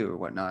pad see or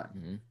whatnot,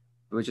 Mm-hmm.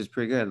 which is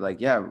pretty good. Like,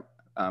 yeah,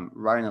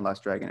 Raya and the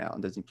Last Dragon out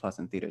on Disney Plus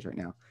in theaters right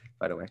now,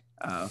 by the way.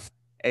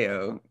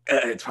 Ayo,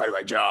 it's part of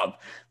my job.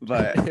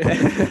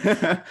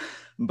 But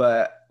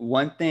but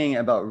one thing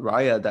about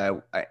Raya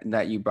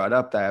that you brought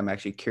up that I'm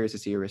actually curious to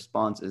see your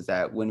response is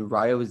that when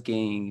Raya was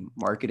getting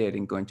marketed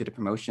and going to the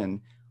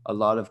promotion, a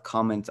lot of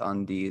comments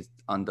on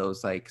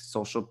those like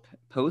social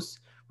posts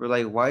were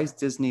like, why is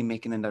Disney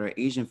making another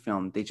Asian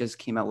film? They just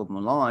came out with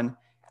Mulan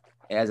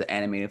as an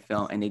animated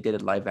film and they did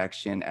a live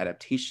action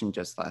adaptation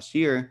just last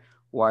year.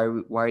 Why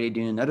are they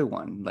doing another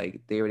one?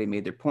 Like they already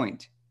made their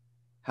point.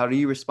 How do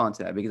you respond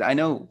to that? Because I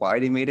know why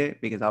they made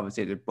it, because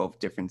obviously they're both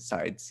different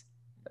sides.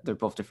 They're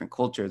both different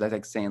cultures. That's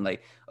like saying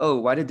like, oh,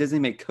 why did Disney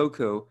make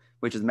Coco,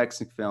 which is a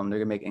Mexican film? They're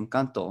gonna make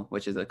Encanto,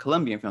 which is a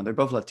Colombian film. They're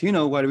both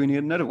Latino. Why do we need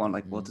another one?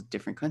 Like, well, Mm-hmm. it's a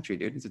different country,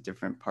 dude. It's a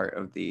different part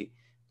of the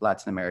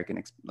Latin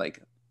American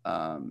like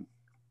um,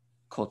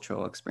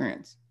 cultural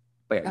experience.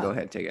 But yeah, Yeah. go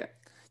ahead, take it.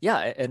 Yeah.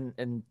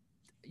 And,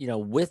 you know,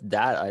 with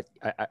that,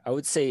 I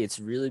would say it's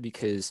really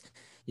because,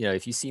 you know,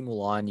 if you see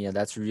Mulan, yeah,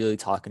 that's really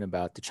talking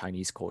about the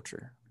Chinese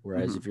culture.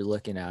 Whereas Mm-hmm. if you're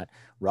looking at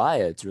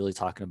Raya, it's really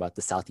talking about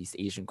the Southeast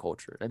Asian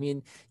culture. I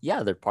mean,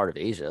 yeah, they're part of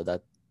Asia.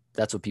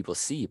 That's what people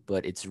see,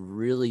 but it's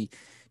really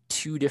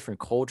two different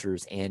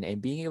cultures, and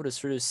being able to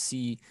sort of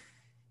see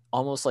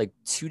almost like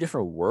two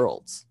different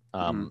worlds.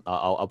 Mm-hmm.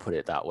 I'll put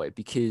it that way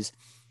because,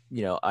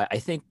 you know, I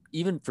think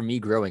even for me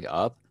growing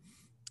up,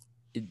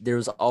 there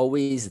was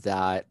always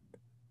that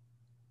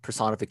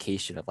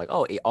personification of like,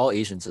 oh, all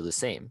Asians are the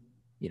same.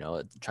 You know,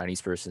 a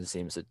Chinese person is the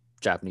same as a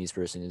Japanese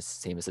person is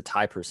the same as a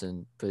Thai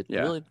person, but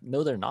Yeah. really,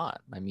 no, they're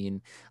not. I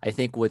mean, I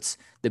think what's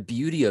the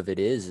beauty of it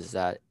is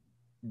that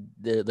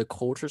the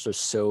cultures are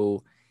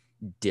so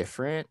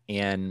different,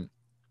 and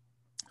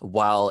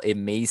while it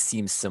may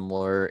seem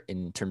similar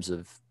in terms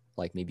of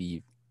like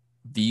maybe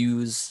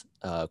views,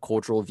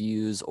 cultural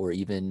views, or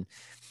even,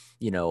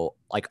 you know,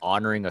 like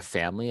honoring a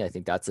family. I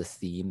think that's a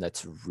theme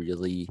that's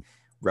really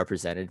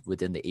represented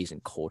within the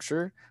Asian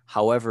culture.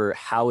 However,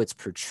 how it's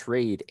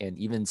portrayed and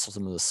even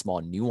some of the small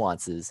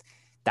nuances,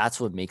 that's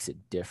what makes it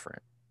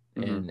different.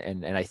 Mm-hmm.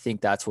 And I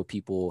think that's what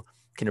people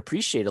can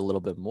appreciate a little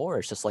bit more.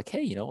 It's just like,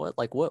 hey, you know what?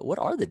 Like what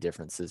are the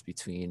differences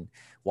between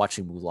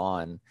watching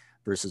Mulan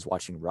versus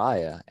watching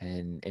Raya,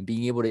 and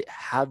being able to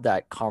have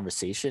that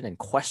conversation and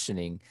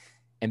questioning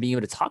and being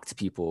able to talk to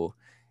people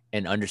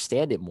and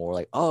understand it more,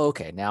 like, oh,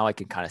 okay, now I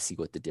can kind of see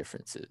what the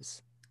difference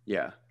is.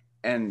 Yeah.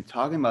 And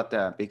talking about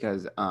that,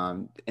 because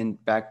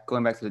and back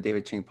going back to the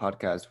David Ching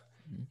podcast,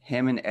 Mhm.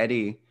 him and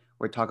Eddie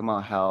were talking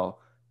about how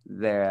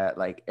that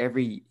like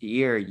every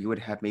year you would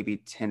have maybe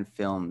 10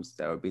 films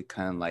that would be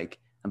kind of like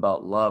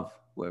about love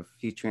with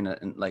featuring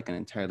like an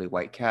entirely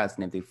white cast.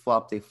 And if they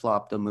flop,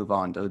 they'll move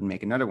on, they'll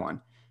make another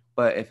one.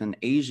 But if an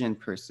Asian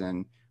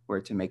person were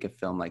to make a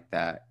film like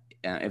that,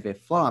 if it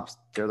flops,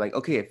 they're like,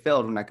 okay, it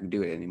failed, we're not going to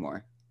do it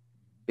anymore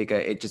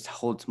because it just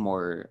holds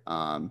more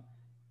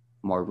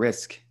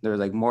risk. There's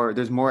like more.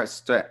 There's more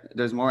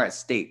at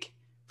stake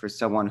for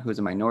someone who's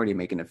a minority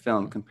making a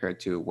film compared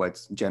to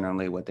what's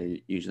generally what they're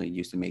usually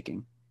used to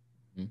making.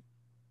 Mhm.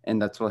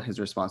 And that's what his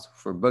response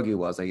for Boogie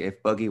was. Like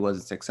if Boogie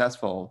wasn't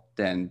successful,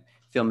 then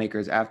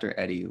filmmakers after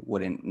Eddie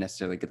wouldn't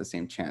necessarily get the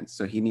same chance.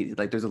 So he needs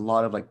like there's a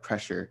lot of like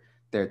pressure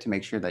there to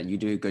make sure that you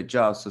do a good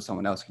job so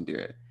someone else can do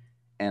it.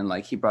 And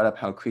like he brought up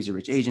how Crazy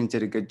Rich Asians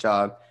did a good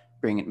job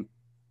bringing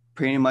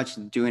pretty much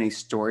doing a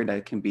story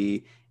that can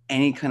be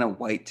any kind of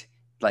white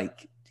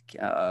like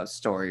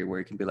story where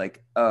it can be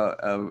like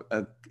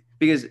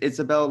because it's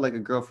about like a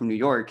girl from New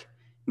York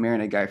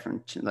marrying a guy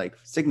from like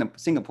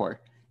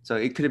Singapore. So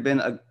it could have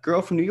been a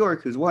girl from New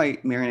York who's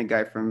white marrying a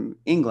guy from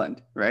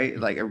England, right?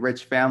 Like a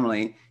rich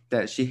family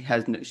that she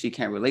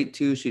can't relate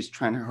to. She's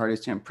trying her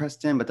hardest to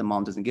impress him, but the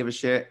mom doesn't give a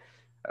shit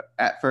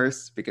at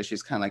first because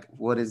she's kind of like,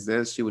 what is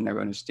this? She would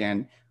never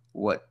understand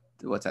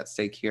what's at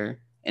stake here.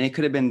 And it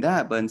could have been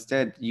that, but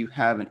instead you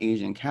have an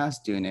Asian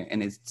cast doing it,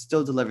 and it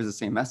still delivers the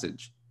same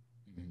message.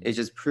 Mhm. It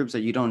just proves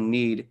that you don't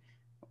need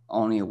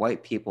only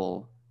white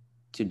people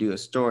to do a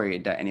story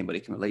that anybody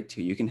can relate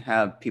to. You can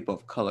have people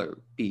of color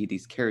be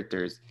these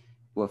characters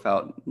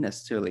without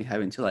necessarily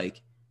having to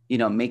like,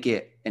 make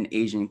it an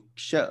Asian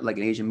show, like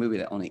an Asian movie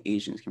that only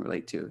Asians can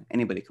relate to.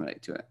 Anybody can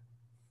relate to it.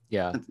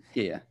 Yeah.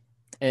 Yeah, yeah.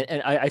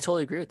 And I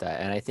totally agree with that.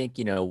 And I think,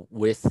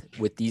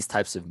 with these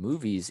types of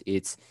movies,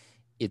 it's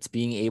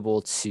being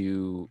able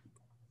to,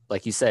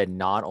 like you said,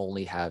 not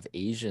only have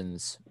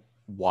Asians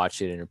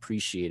watch it and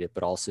appreciate it,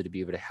 but also to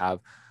be able to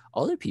have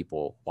other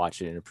people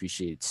watch it and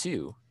appreciate it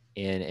too.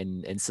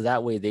 And so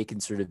that way they can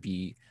sort of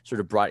be sort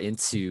of brought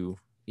into,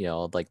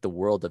 like the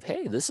world of,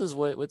 hey, this is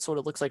what sort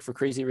of looks like for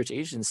Crazy Rich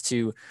Asians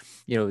to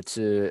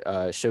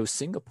show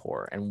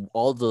Singapore and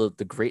all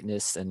the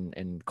greatness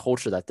and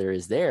culture that there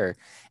is there,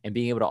 and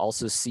being able to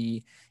also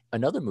see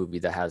another movie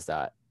that has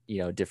that,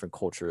 different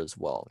culture as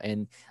well.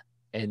 And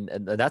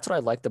that's what I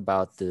liked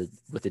about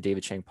with the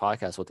David Chang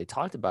podcast. What they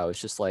talked about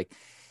is just like,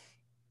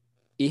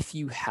 if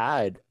you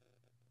had,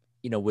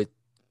 with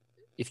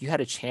if you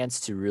had a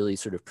chance to really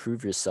sort of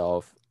prove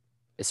yourself,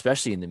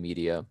 especially in the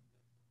media,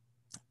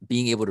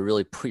 being able to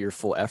really put your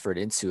full effort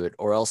into it,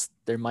 or else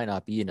there might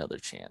not be another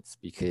chance,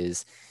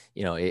 because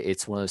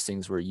it's one of those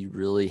things where you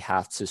really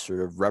have to sort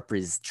of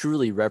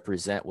truly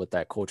represent what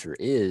that culture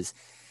is,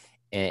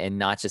 and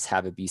not just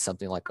have it be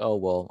something like, oh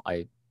well,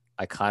 I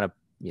kind of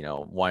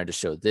wanted to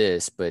show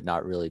this but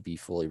not really be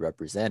fully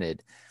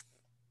represented.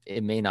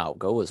 It may not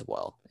go as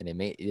well, and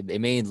it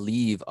may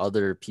leave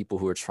other people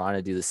who are trying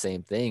to do the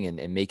same thing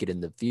and make it in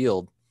the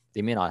field.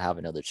 They may not have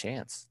another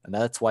chance, and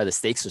that's why the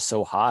stakes are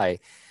so high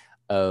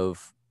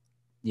of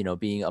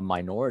being a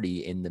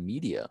minority in the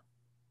media.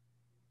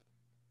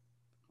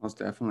 Most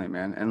definitely,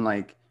 man. And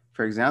like,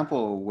 for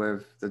example,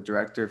 with the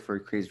director for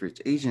Crazy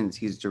Rich Asians,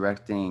 he's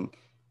directing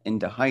In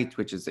the Heights,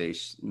 which is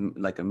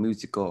like a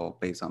musical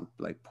based on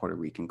like Puerto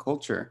Rican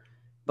culture.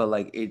 But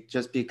like, it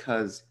just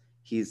because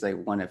he's like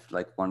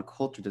one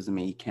culture doesn't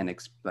mean he can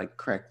like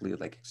correctly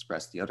like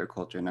express the other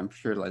culture. And I'm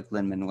sure like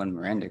Lin-Manuel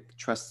Miranda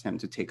trusts him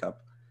to take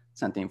up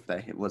something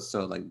that was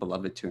so like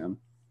beloved to him.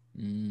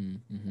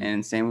 Mm-hmm.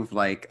 And same with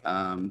like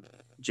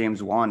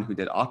James Wan, who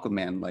did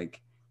Aquaman. Like,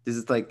 this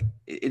is like,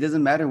 it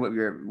doesn't matter what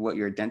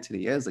your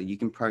identity is. Like, you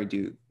can probably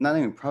do, not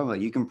even probably,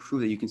 you can prove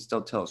that you can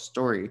still tell a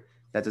story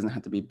that doesn't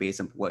have to be based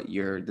on what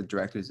the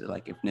director's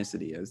like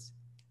ethnicity is.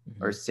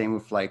 Mm-hmm. Or same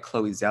with like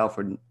Chloe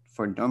Zhao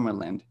for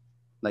Nomadland,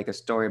 like a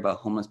story about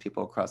homeless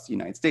people across the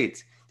United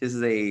States. This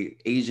is a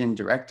Asian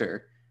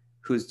director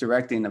who's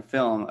directing a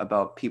film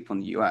about people in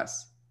the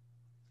U.S.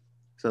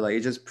 So like,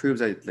 it just proves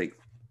that like,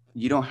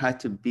 you don't have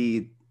to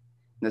be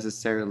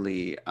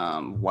necessarily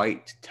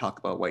white to talk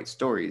about white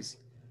stories.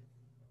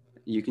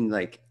 You can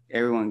like,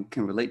 everyone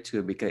can relate to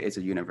it because it's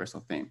a universal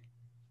theme.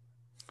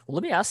 Well,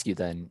 let me ask you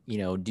then,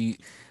 do you,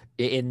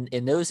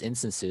 in those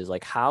instances,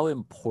 like, how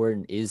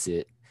important is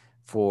it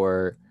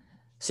for,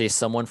 say,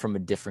 someone from a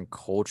different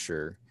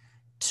culture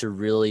to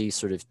really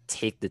sort of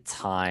take the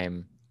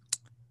time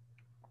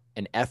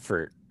and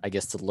effort, I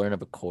guess, to learn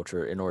of a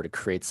culture in order to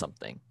create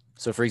something?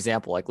 So for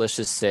example, like, let's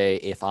just say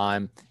if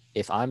I'm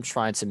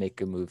trying to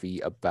make a movie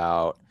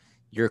about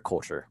your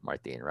culture,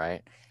 Martin,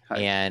 right? Hi.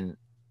 And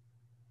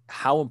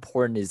how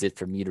important is it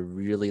for me to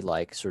really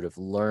like sort of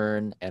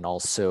learn and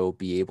also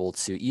be able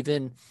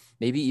to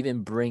maybe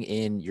even bring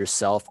in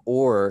yourself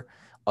or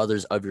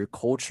others of your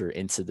culture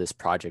into this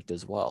project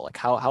as well? Like,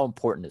 how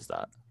important is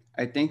that?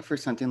 I think for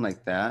something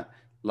like that,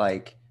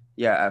 like,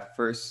 yeah, at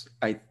first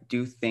I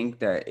do think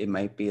that it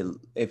might be,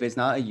 if it's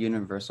not a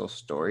universal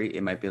story,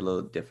 it might be a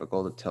little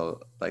difficult to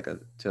tell like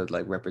to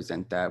like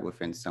represent that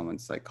within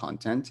someone's like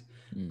content.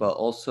 Mm, But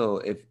also,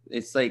 if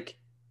it's like,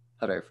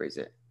 how do I phrase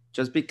it?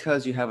 Just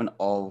because you have an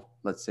all,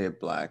 let's say, a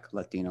Black,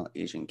 Latino,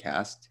 Asian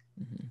cast,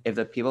 mhm, if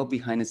the people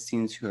behind the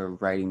scenes who are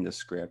writing the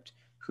script,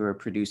 who are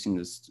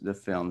producing the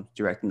film,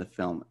 directing the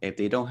film, if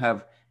they don't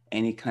have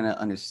any kind of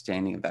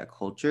understanding of that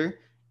culture,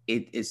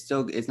 it's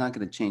not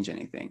going to change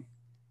anything.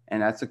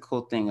 And that's a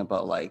cool thing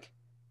about like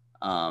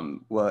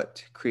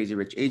what Crazy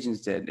Rich Asians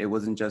did. It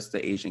wasn't just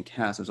the Asian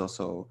cast; it was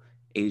also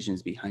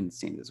Asians behind the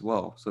scenes as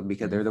well. So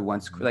because they're the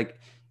ones mhm,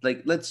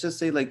 like let's just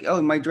say like,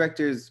 oh, my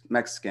director is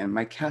Mexican,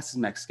 my cast is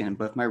Mexican,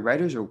 but if my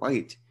writers are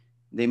white,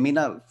 they may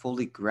not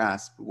fully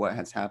grasp what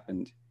has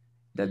happened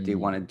that they mm,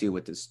 want to do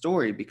with this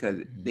story because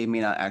mhm, they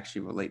may not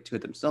actually relate to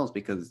it themselves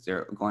because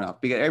they're going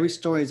off, because every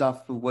story is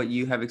off of what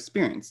you have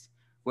experienced,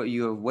 what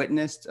you have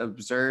witnessed,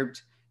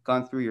 observed,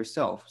 gone through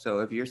yourself. So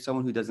if you're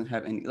someone who doesn't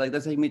have any, like,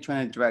 that's like me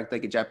trying to direct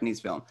like a Japanese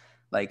film,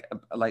 like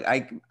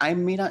I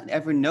may not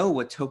ever know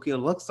what Tokyo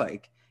looks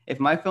like, If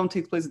my film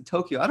takes place in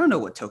Tokyo, I don't know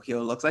what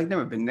Tokyo looks like. I've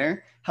never been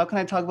there. How can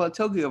I talk about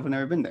Tokyo if I've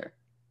never been there?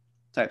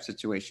 Type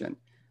situation.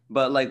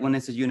 But like when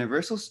it's a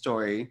universal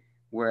story,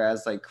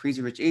 whereas like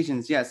Crazy Rich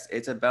Asians, yes,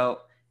 it's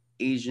about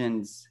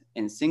Asians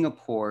in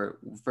Singapore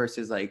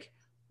versus like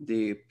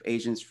the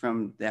Asians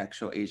from the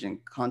actual Asian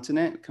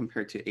continent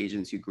compared to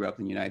Asians who grew up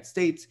in the United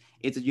States.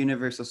 It's a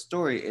universal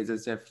story. It's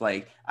as if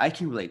like I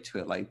can relate to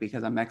it, like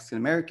because I'm Mexican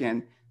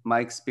American, my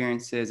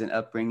experiences and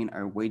upbringing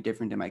are way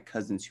different than my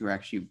cousins who are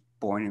actually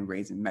born and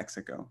raised in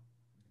Mexico,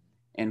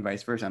 and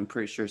vice versa. I'm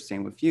pretty sure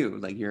same with you.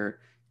 Like you're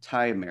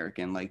Thai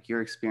American, like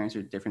your experience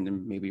are different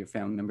than maybe your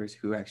family members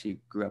who actually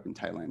grew up in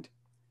Thailand.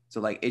 So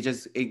like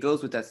it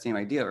goes with that same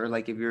idea. Or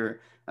like if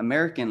you're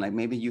American, like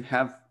maybe you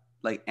have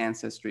like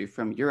ancestry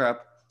from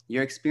Europe,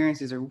 your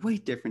experiences are way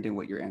different than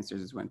what your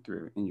ancestors went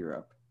through in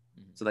Europe.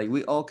 So like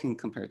we all can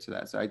compare to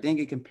that. So I think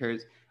it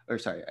compares, or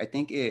sorry, I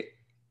think it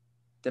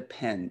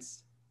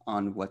depends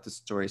on what the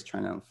story is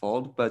trying to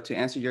unfold. But to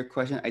answer your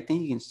question, I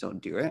think you can still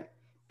do it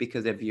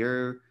because if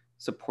you're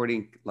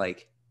supporting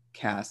like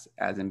cast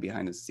as in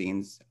behind the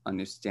scenes,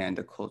 understand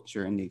the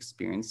culture and the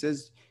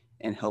experiences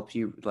and help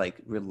you like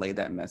relay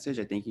that message,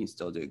 I think you can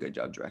still do a good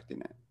job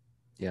directing it.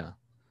 Yeah.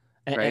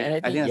 Right. And I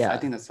think, I yeah,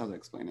 think that's how to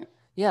explain it.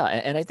 yeah.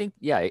 And I think,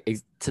 yeah,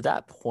 to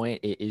that point,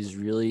 it is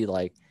really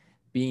like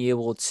being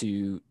able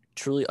to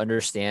truly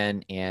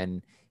understand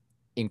and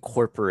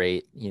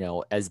incorporate,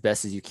 as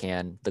best as you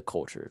can, the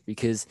culture.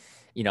 Because,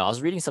 I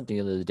was reading something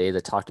the other day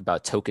that talked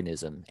about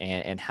tokenism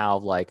and how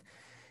like,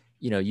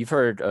 you've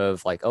heard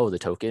of like, oh, the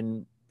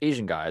token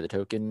Asian guy, the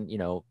token,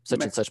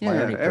 such and such Yeah,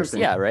 minority person. everything.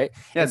 Yeah, right.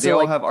 Yeah, And they so all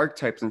like, have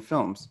archetypes in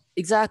films.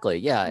 exactly,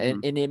 yeah. Mm-hmm.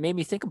 And it made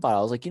me think about it.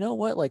 I was like, you know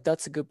what? Like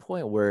that's a good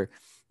point where,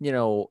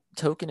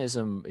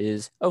 tokenism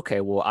is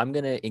okay, well, I'm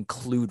gonna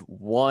include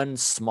one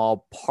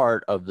small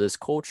part of this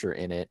culture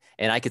in it.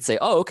 And I could say,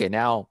 oh, okay,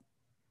 now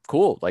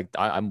cool, like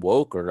I'm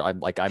woke, or I'm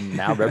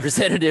now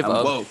representative I'm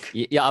of, woke.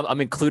 yeah,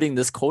 I'm including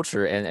this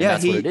culture, and Yeah,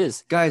 that's what it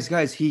is.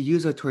 guys, he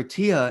used a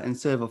tortilla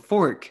instead of a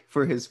fork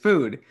for his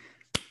food.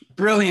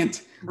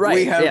 Brilliant.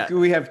 Right, yeah.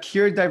 We have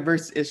cured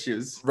diverse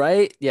issues.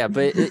 Right, yeah.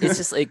 But it's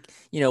just like,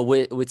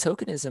 with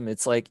tokenism,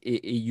 it's like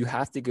you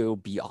have to go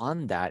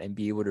beyond that and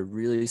be able to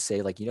really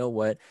say like, you know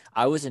what,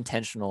 I was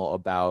intentional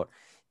about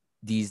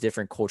these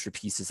different culture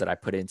pieces that I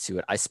put into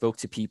it. I spoke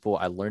to people,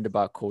 I learned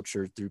about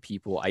culture through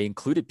people, I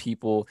included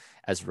people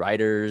as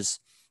writers,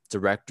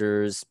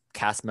 directors,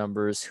 cast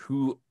members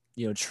who,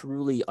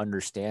 truly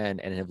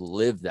understand and have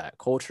lived that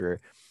culture.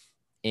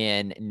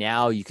 And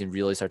now you can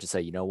really start to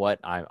say, you know what,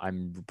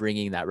 I'm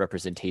bringing that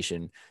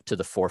representation to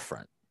the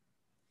forefront.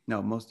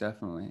 No, most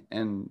definitely.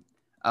 And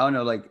I don't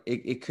know, like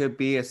it could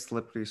be a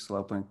slippery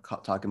slope when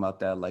talking about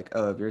that. Like,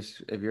 oh,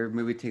 if your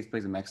movie takes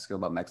place in Mexico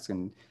about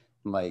Mexican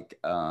like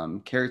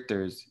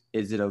characters,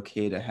 is it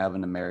okay to have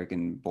an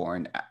American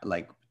born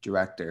like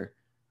director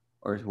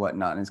or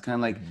whatnot? And it's kind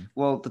of like,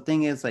 well, the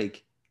thing is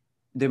like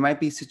there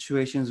might be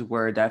situations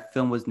where that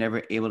film was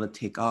never able to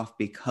take off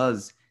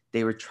because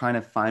they were trying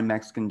to find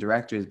Mexican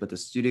directors, but the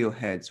studio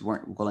heads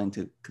weren't willing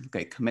to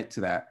like, commit to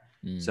that.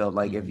 So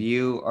like if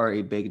you are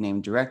a big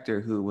name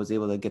director who was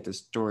able to get the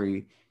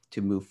story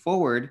to move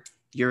forward,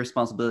 your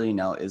responsibility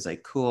now is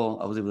like, cool,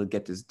 I was able to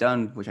get this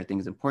done, which I think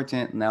is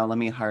important. Now let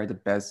me hire the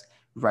best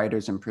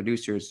writers and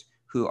producers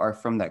who are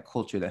from that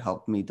culture that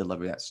helped me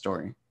deliver that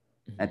story.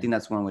 I think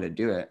that's one way to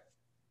do it.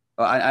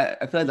 Well, I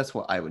feel like that's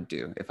what I would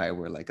do if I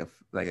were like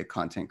a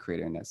content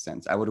creator in that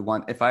sense. I would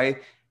want if I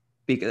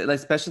because like,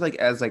 especially like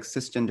as like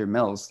cisgender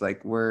males,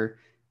 like we're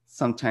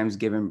sometimes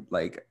given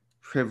like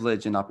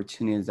privilege and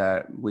opportunities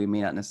that we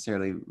may not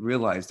necessarily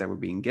realize that we're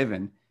being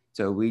given.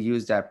 So we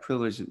use that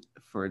privilege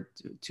for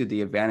to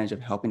the advantage of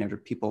helping other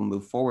people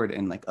move forward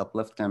and like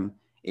uplift them.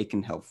 It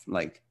can help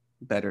like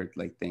better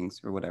like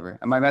things or whatever.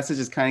 And my message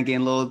is kind of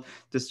getting a little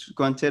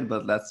disgruntled,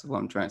 but that's what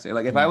I'm trying to say.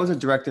 Like if I was a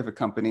director of a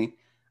company,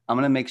 I'm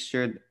gonna make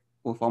sure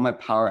with all my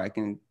power I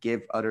can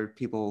give other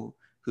people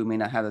who may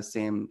not have the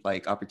same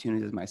like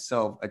opportunities as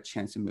myself a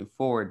chance to move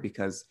forward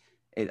because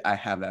I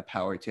have that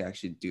power to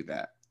actually do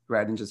that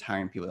rather than just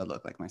hiring people that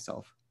look like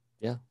myself.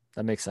 Yeah,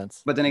 that makes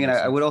sense. But then again,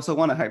 I would also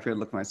want to hire people that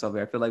look like myself.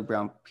 I feel like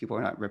brown people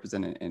are not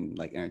represented in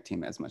like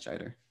entertainment as much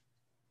either.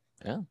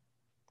 Yeah.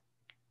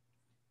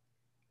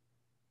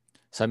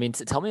 So, I mean,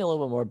 tell me a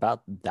little bit more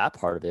about that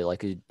part of it.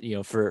 Like,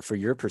 for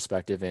your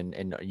perspective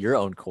and your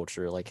own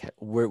culture, like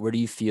where do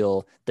you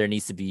feel there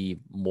needs to be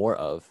more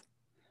of?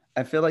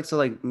 I feel like, so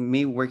like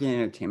me working in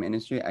the entertainment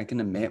industry, I can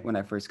admit when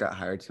I first got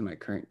hired to my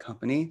current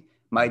company,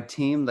 my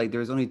team, like there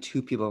was only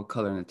 2 people of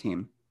color in the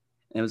team.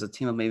 And it was a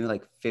team of maybe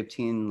like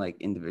 15 like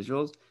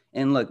individuals.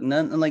 And look,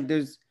 none like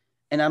there's,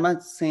 and I'm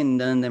not saying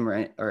none of them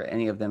or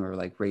any of them are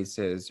like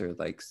racist or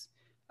like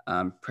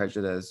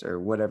prejudice or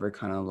whatever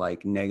kind of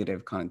like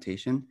negative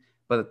connotation.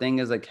 But the thing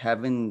is like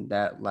having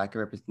that lack of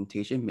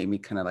representation made me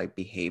kind of like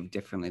behave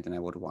differently than I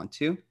would want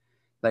to.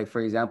 Like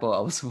for example, I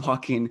was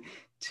walking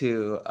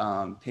to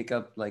pick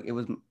up like it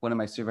was one of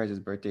my supervisor's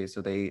birthdays,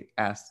 so they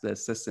asked the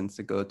assistants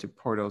to go to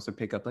Portos to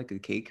pick up like a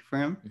cake for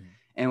him.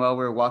 And while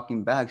we were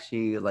walking back,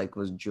 she like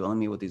was drilling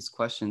me with these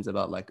questions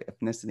about like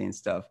ethnicity and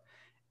stuff.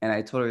 And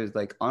I told her,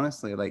 like,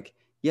 honestly, like,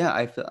 yeah,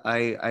 I feel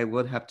I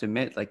would have to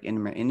admit, like,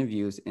 in my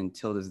interviews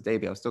until this day,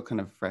 but I was still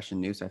kind of fresh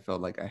and new. So I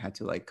felt like I had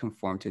to like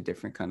conform to a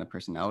different kind of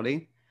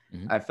personality.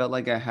 Mhm. I felt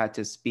like I had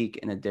to speak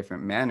in a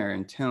different manner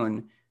and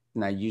tone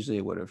than I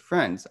usually would with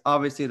friends.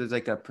 Obviously, there's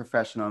like a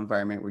professional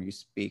environment where you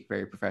speak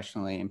very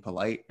professionally and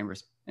polite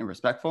and, and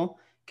respectful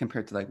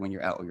compared to like when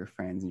you're out with your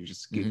friends and you're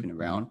just Mhm. goofing Mhm.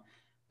 around.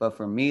 But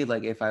for me,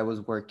 like if I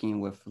was working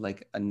with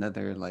like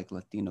another like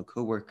Latino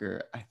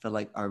coworker, I feel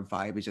like our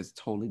vibe is just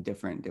totally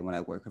different than when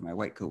I work with my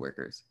white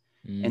coworkers.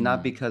 And not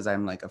Mm. because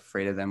I'm like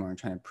afraid of them or I'm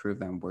trying to prove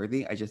that I'm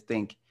worthy. I just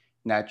think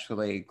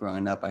naturally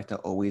growing up, I have to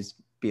always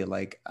be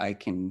like I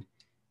can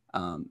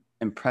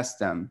impress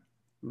them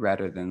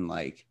rather than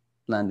like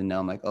letting them know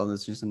I'm like, oh,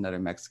 this is just another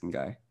Mexican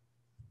guy.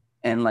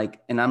 And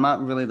like, and I'm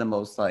not really the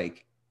most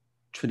like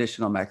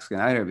traditional Mexican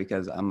either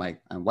because I'm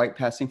like I'm white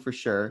passing for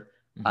sure.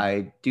 Mhm.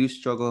 I do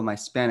struggle with my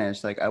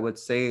Spanish. Like I would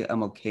say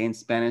I'm okay in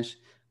Spanish,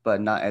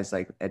 but not as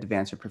like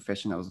advanced or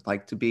proficient I would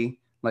like to be.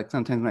 Like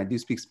sometimes when I do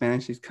speak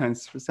Spanish, it kind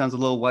of sounds a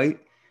little white,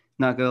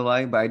 not gonna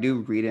lie, but I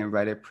do read it and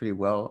write it pretty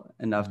well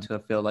enough Mhm. to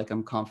feel like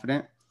I'm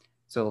confident.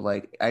 So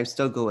like I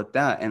still go with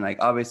that. And like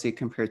obviously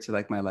compared to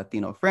like my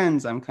Latino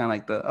friends, I'm kind of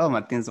like the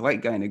Martin's the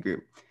white guy in the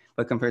group.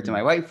 But compared to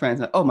my Mhm. white friends,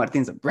 like,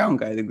 Martin's a brown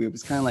guy in the group.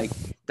 It's kind of like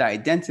the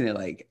identity,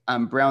 like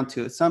I'm brown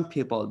to some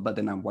people, but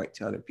then I'm white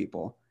to other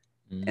people.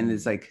 And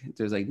it's Mm. like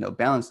there's like no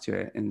balance to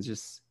it. And it's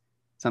just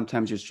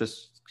sometimes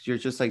you're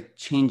just like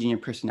changing your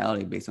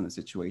personality based on the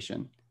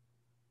situation.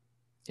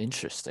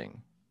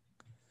 Interesting.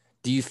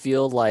 Do you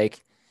feel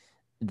like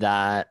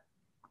that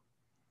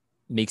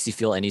makes you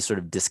feel any sort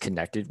of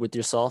disconnected with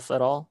yourself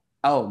at all?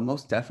 Oh,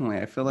 most definitely.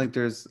 I feel like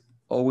there's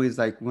always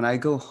like when I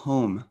go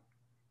home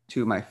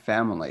to my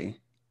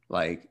family,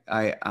 like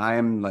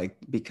I'm like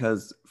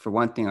because for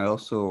one thing, I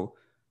also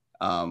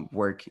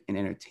work in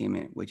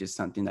entertainment, which is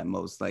something that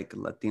most like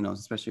Latinos,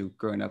 especially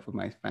growing up with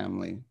my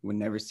family, would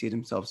never see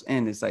themselves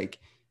in. It's like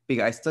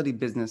because I studied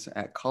business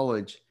at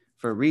college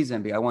for a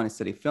reason, because I want to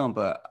study film,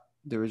 but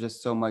there was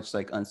just so much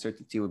like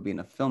uncertainty with being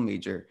a film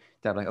major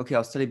that I'm like, okay,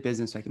 I'll study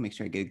business so I can make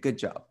sure I get a good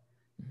job.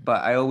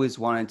 But I always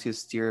wanted to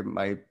steer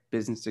my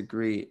business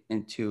degree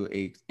into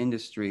a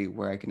industry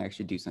where I can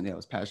actually do something I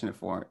was passionate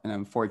for. And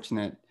I'm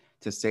fortunate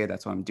to say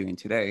that's what I'm doing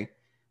today.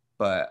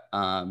 But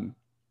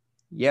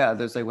yeah,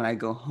 there's like when I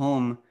go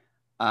home,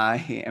 I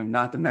am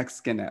not the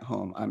Mexican at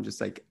home. I'm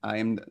just like I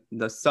am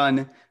the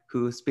son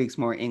who speaks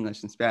more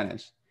English than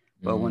Spanish.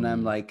 But when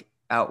I'm Mm. like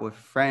out with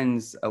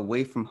friends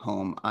away from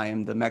home, I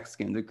am the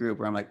Mexican in the group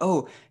where I'm like,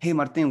 oh, hey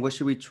Martin, what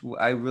should we?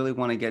 I really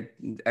want to get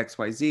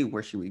XYZ.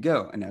 Where should we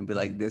go? And I'd be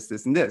like Mhm.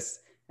 this, and this.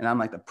 And I'm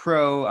like the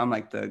pro. I'm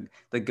like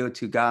the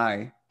go-to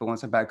guy. But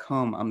once I'm back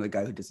home, I'm the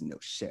guy who doesn't know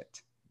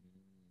shit.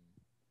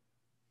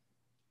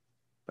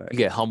 But You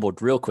get yeah.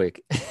 humbled real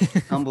quick.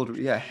 Humbled,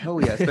 yeah,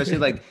 hell yeah. Especially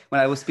like when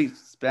I would speak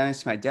Spanish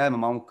to my dad, my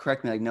mom would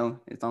correct me like, "No,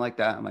 it's not like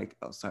that." I'm like,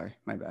 "Oh, sorry,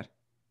 my bad."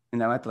 And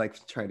now I have to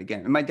like try it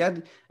again. And my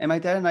dad and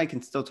I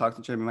can still talk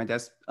to each other. My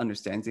dad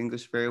understands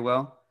English very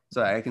well,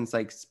 so I can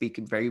like speak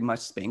very much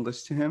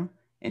Spanglish to him,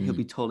 and he'll Mm.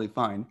 be totally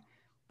fine.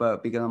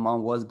 But because my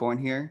mom was born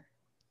here,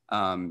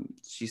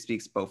 she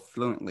speaks both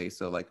fluently.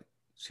 So like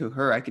to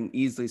her, I can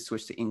easily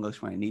switch to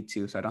English when I need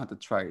to, so I don't have to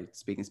try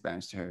speaking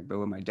Spanish to her. But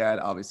with my dad,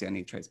 obviously, I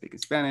need to try speaking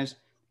Spanish,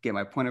 get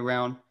my point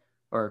around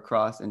or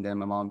across, and then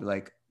my mom would be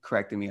like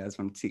correcting me as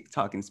I'm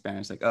talking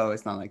Spanish, like, "Oh,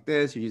 it's not like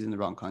this. You're using the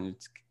wrong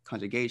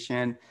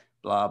conjugation."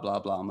 Blah blah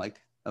blah. I'm like,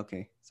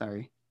 okay,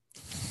 sorry.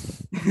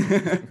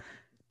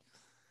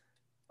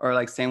 Or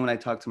like same when I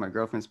talk to my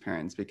girlfriend's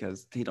parents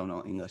because they don't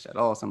know English at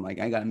all. So I'm like,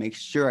 I gotta make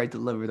sure I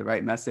deliver the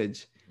right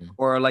message. Mhm.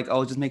 Or like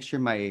I'll just make sure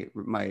my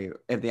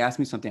if they ask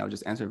me something, I'll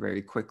just answer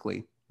very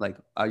quickly. Like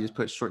I'll just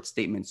put short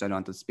statements so I don't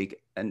have to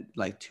speak and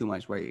like too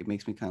much where it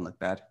makes me kind of look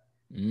bad.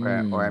 Or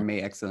I Mm.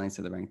 may accidentally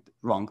say the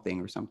wrong thing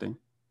or something.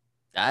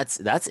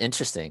 That's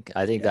interesting.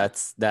 I think Yeah.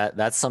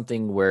 that's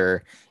something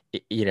where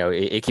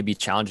it can be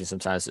challenging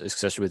sometimes,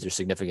 especially with your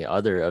significant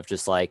other, of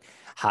just like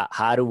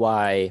how do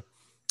I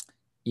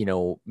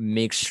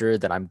make sure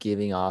that I'm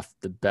giving off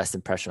the best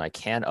impression I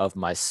can of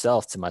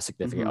myself to my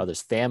significant Mm-hmm.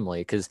 other's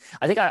family. Because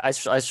I think I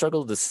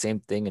struggled with the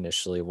same thing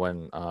initially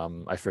when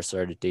I first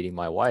started dating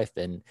my wife,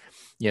 and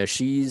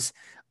she's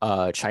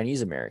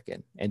Chinese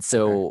American, and Okay.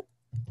 so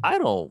I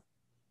don't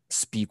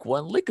speak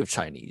one lick of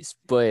Chinese.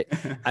 But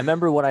I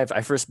remember when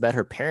I first met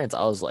her parents,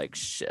 I was like,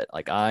 shit,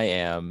 like I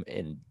am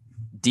in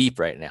deep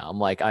right now. I'm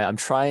like, I'm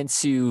trying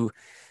to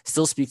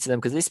still speak to them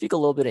because they speak a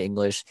little bit of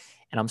English,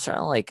 and I'm trying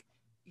to like,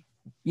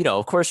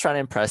 of course, trying to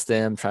impress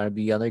them, trying to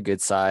be on their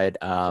good side.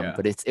 Yeah.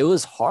 But it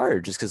was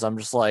hard just because I'm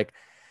just like,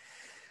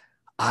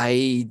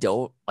 I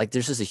don't like.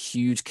 There's just a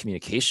huge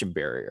communication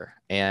barrier,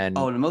 and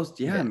Oh, the most,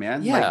 yeah, yeah,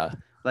 man. yeah.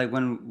 Like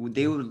when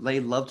they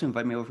love to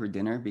invite me over for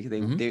dinner because they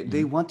Hmm. they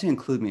they Hmm. want to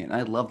include me, and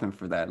I love them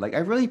for that. Like I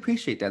really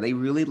appreciate that. They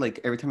really like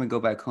every time I go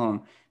back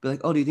home, be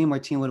like, "Oh, do you think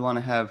Martine would want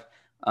to have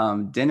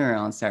dinner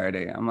on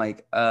Saturday?" I'm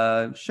like,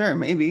 sure,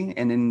 maybe."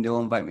 And then they'll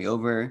invite me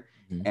over,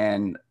 Hmm.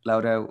 and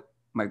Laura,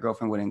 my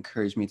girlfriend, would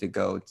encourage me to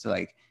go to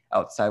like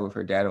outside with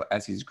her dad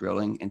as he's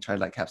grilling and try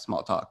to like have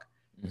small talk.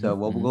 So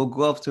Hmm. we'll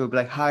go up to her, be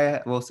like,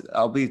 hi. Well,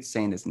 I'll be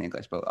saying this in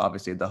English, but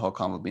obviously the whole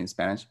convo will be in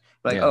Spanish.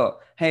 Like, Yeah. oh,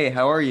 hey,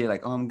 how are you?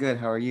 Like, oh, I'm good.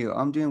 How are you?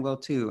 I'm doing well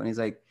too. And he's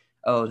like,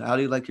 oh, how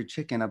do you like your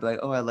chicken? I'll be like,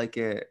 oh, I like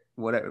it,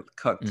 whatever,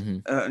 cooked. Hmm.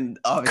 And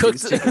obviously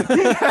Cooked. it's chicken.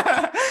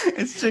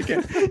 It's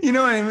chicken. You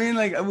know what I mean?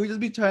 Like, we just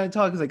be trying to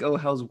talk. He's like, oh,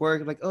 how's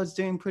work? I'm like, oh, it's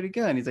doing pretty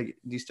good. And he's like,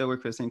 do you still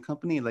work for the same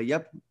company? Like,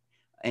 yep.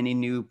 Any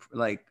new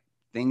like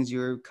things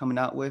you're coming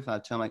out with? I'll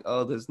tell him like,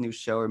 oh, there's new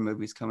show or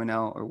movies coming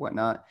out or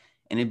whatnot,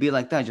 and it'd be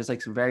like that, just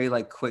like very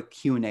like quick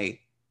Q&A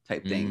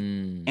type thing.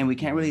 And we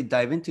can't Mm-hmm. really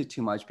dive into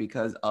too much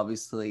because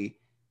obviously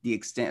the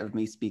extent of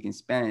me speaking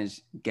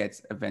Spanish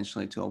gets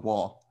eventually to a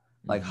wall.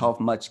 Like, Hmm. how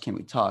much can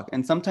we talk?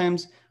 And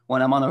sometimes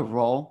when I'm on a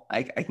roll,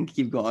 I can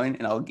keep going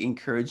and I'll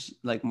encourage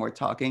like more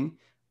talking,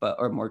 but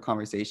or more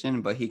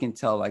conversation. But he can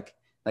tell like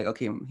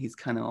okay, he's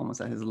kind of almost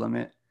at his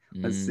limit.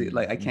 Let's see,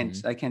 like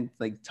Mm-hmm. I can't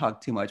like talk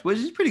too much, which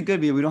is pretty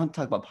good because we don't have to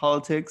talk about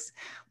politics,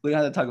 we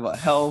don't have to talk about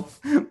health,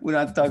 we don't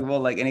have to talk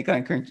about like any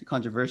kind of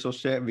controversial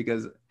shit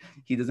because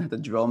he doesn't have to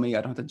drill me,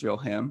 I don't have to drill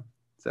him,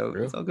 so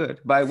True. it's all good.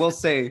 But I will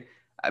say,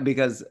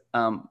 because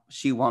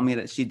she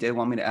did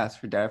want me to ask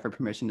her dad for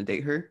permission to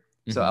date her,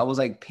 so I Hmm. was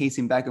like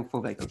pacing back and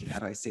forth like, okay, how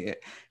do I say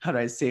it, how do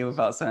I say it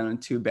without sounding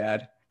too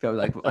bad? I was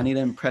like, I need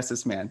to impress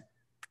this man.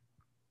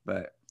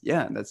 But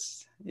yeah,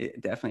 that's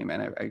it, definitely,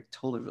 man. I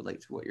totally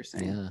relate to what you're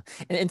saying. Yeah.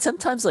 And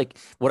sometimes like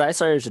what I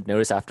started to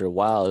notice after a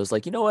while, it was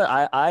like, you know what,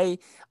 I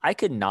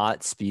could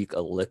not speak a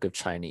lick of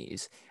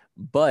Chinese.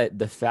 But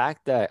the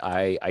fact that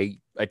I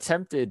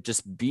attempted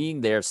just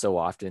being there so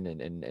often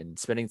and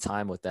spending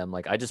time with them,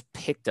 like I just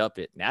picked up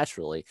it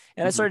naturally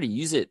and I Mm-hmm. started to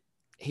use it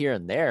here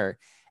and there.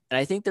 And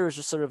I think there was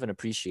just sort of an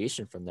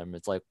appreciation from them.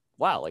 It's like,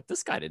 wow, like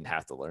this guy didn't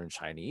have to learn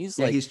Chinese.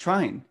 Yeah, Like he's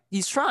trying.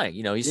 he's trying,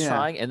 he's Yeah.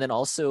 trying. And then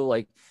also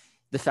like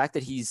the fact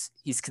that he's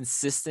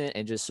consistent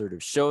and just sort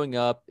of showing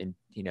up and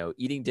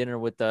eating dinner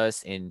with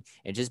us and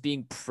just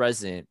being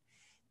present,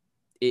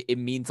 it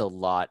means a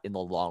lot in the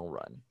long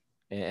run.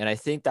 And I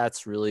think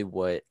that's really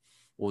what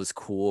was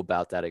cool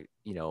about that.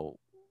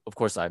 Of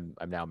course I'm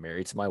now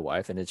married to my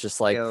wife, and it's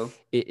just like Yo.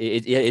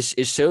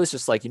 it shows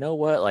just like, you know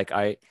what, like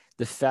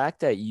the fact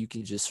that you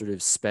can just sort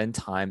of spend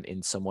time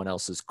in someone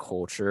else's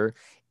culture.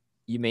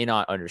 You may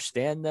not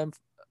understand them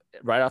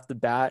right off the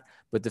bat,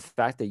 but the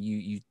fact that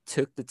you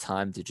took the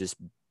time to just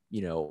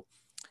you know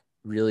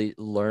really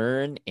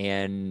learn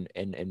and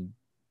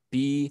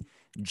be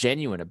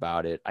genuine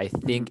about it, I Mm-hmm.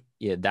 think,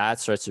 yeah, that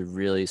starts to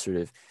really sort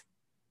of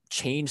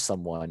change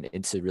someone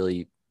into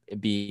really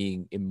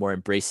being more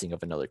embracing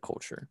of another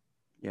culture.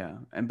 Yeah.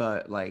 And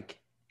but like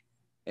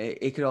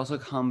it could also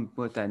come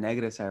with that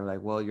negative side of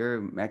like, well,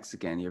 you're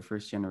Mexican, you're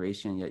first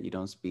generation, yet you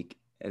don't speak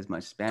as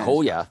much Spanish.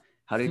 Oh yeah.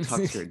 How do you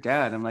talk to your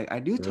dad? I'm like, I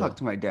do talk Real.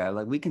 to my dad.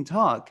 Like, we can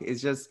talk.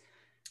 It's just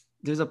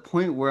there's a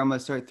point where I'm gonna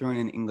start throwing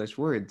in English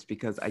words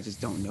because I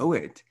just don't know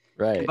it.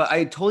 Right. But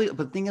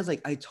the thing is,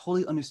 like, I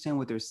totally understand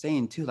what they're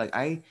saying too. Like,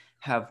 I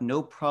have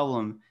no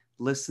problem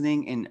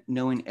listening and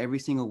knowing every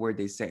single word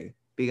they say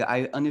because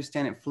I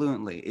understand it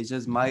fluently. It's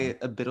just Hmm. my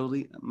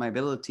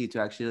ability to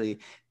actually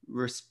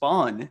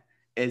respond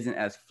isn't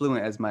as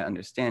fluent as my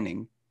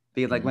understanding.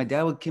 Because like Hmm. my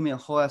dad would give me a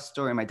whole ass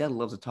story. And my dad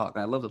loves to talk,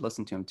 and I love to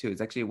listen to him too.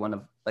 It's actually one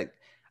of like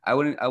I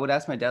would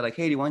ask my dad like,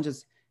 hey, do you want to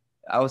just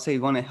I would say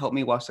you want to help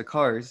me wash the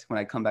cars when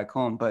I come back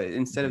home, but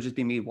instead of just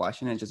being me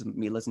washing it, just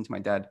me listening to my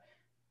dad.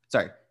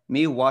 Sorry,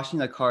 me washing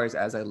the cars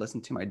as I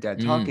listen to my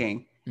dad Hmm.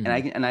 talking,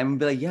 and Hmm. I'm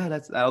be like, yeah,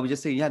 that's. I would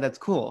just say, yeah, that's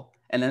cool,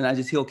 and then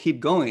he'll keep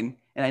going,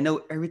 and I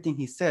know everything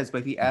he says. But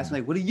if he asks Hmm. me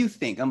like, what do you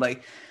think? I'm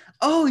like,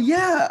 oh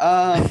yeah,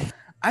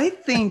 I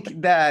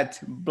think that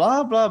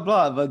blah blah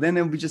blah. But then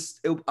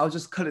I'll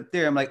just cut it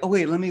there. I'm like, oh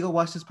wait, let me go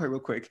watch this part real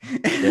quick,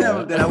 and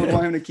Yeah. then I would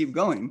want him to keep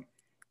going.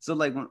 So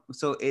like,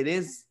 so it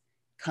is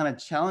kind of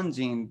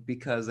challenging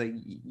because like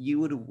you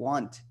would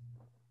want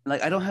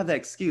like I don't have that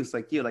excuse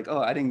like you like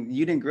oh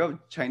you didn't grow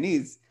up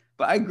Chinese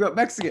but I grew up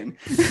Mexican.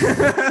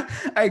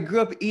 I grew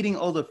up eating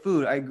all the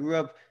food. I grew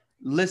up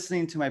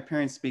listening to my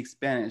parents speak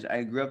Spanish.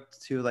 I grew up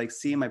to like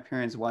see my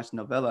parents watch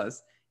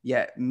novellas.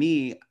 Yet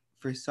me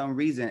for some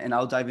reason, and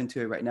I'll dive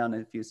into it right now in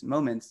a few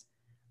moments,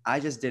 I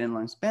just didn't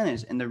learn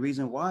Spanish. And the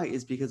reason why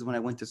is because when I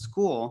went to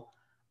school,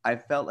 I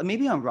felt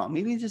maybe I'm wrong.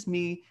 Maybe it's just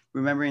me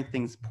remembering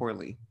things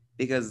poorly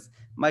because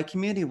my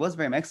community was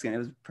very Mexican. It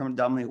was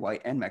predominantly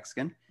white and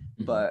Mexican.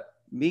 Hmm. But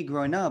me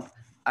growing up,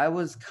 I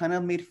was kind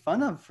of made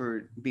fun of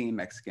for being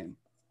Mexican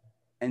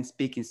and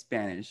speaking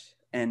Spanish,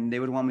 and they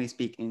would want me to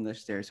speak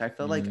English there. So I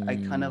felt like I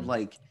kind of Mm.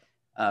 like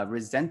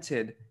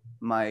resented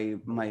my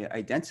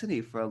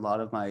identity for a lot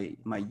of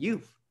my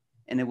youth,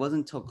 and it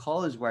wasn't until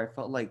college where I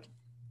felt like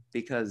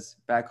because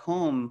back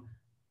home,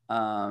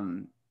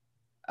 um,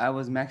 I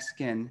was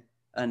Mexican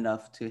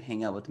enough to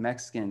hang out with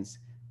Mexicans,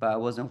 but I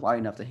wasn't white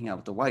enough to hang out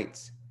with the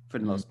whites for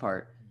the Mm. most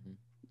part. Mhm.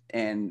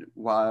 And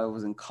while I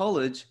was in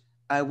college,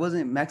 I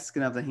wasn't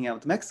Mexican enough to hang out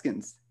with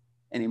Mexicans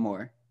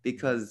anymore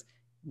because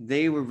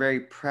they were very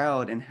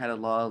proud and had a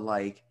lot of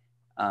like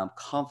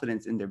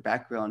confidence in their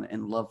background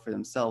and love for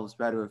themselves.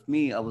 Rather with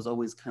me, I was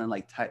always kind of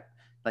like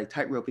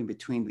tightroping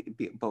between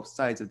both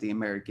sides of the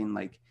American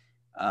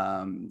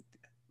um,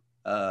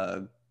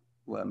 uh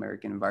what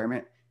American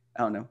environment.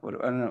 I don't know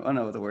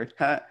what the word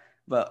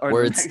but or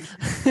Words.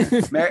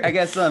 I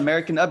guess the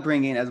American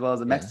upbringing as well as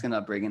the Yeah. Mexican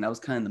upbringing. I was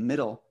kind of in the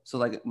middle. So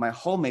like my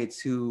whole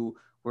who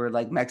were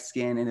like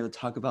Mexican and they would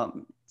talk about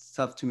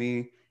stuff to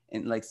me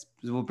and like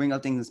we'll bring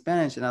up things in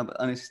Spanish and I would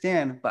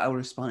understand, but I would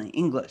respond in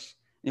English.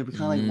 And it'd be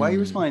kind of like, why are you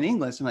Mm. responding in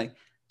English? I'm like,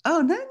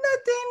 oh,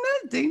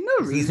 nothing,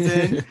 no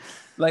reason.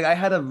 Like I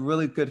had a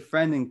really good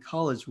friend in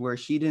college where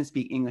she didn't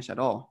speak English at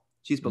all.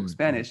 She spoke Mm, mm,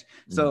 Spanish. mm,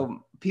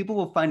 So people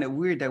will find it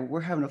weird that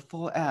we're having a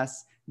full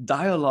ass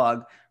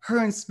dialogue,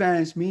 her in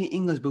Spanish, me in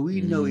English, but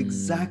we know mm,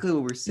 exactly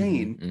what we're mhm,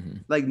 saying.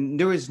 mhm. Like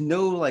there was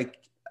no like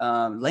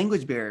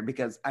language barrier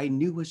because I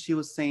knew what she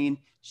was saying.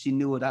 She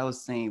knew what I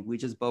was saying. We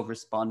just both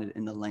responded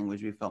in the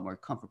language we felt more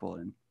comfortable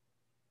in.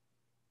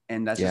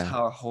 And that's just Yeah.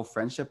 how our whole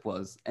friendship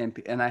was.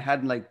 And I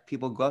had like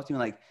people go up to me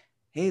like,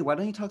 hey, why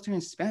don't you talk to her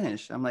in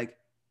Spanish? I'm like,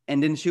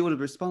 and then she would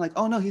respond like,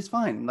 oh no, he's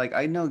fine. Like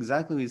I know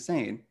exactly what he's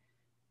saying.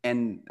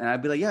 And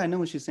I'd be like, yeah, I know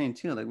what she's saying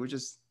too. Like we're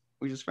just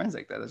friends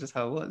like that. That's just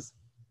how it was.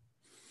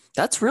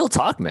 That's real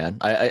talk, man.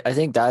 I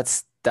think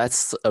that's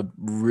a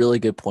really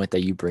good point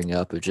that you bring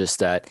up of just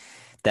that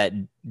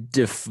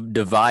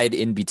divide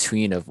in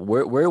between of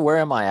where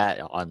am I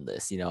at on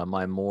this? You know, am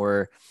I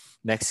more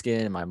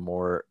Mexican? Am I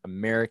more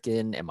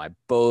American? Am I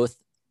both?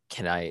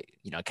 Can I,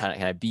 you know,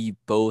 can I be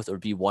both or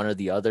be one or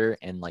the other?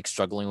 And like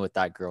struggling with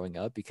that growing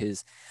up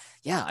because,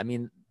 yeah, I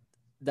mean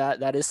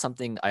that is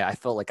something I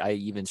felt like I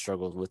even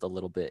struggled with a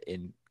little bit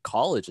in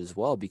college as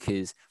well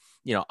because,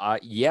 you know,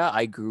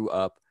 I grew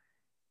up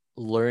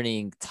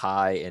learning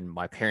Thai and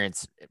my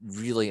parents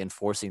really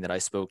enforcing that I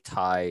spoke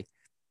Thai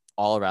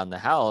all around the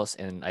house.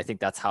 And I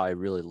think that's how I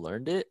really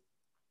learned it.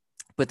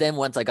 But then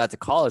once I got to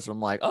college, I'm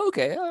like, oh,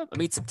 okay, I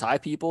meet some Thai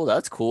people.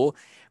 That's cool.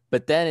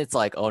 But then it's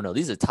like, oh no,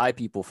 these are Thai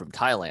people from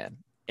Thailand.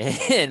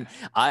 And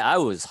I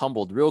was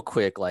humbled real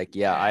quick. Like,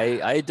 yeah,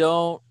 Yeah. I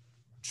don't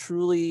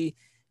truly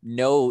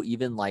know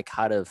even like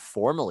how to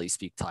formally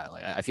speak Thai.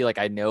 Like, I feel like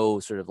I know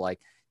sort of like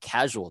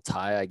casual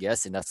Thai, I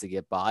guess, enough to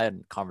get by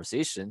in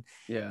conversation.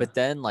 Yeah. But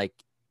then like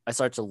I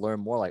start to learn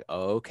more like,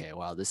 oh, okay,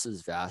 wow, this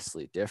is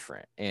vastly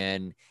different.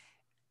 And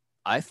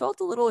I felt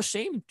a little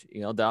ashamed,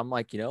 you know, that I'm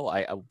like, you know,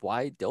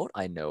 why don't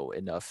I know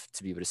enough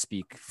to be able to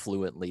speak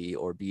fluently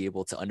or be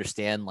able to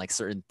understand like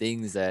certain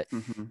things that,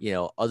 Mm-hmm. you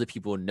know, other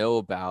people know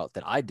about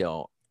that I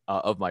don't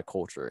of my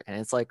culture. And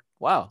it's like,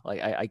 wow,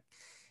 like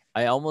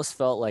I almost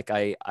felt like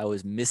I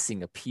was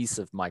missing a piece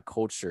of my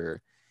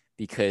culture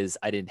because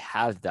I didn't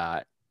have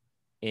that.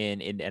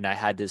 And I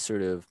had to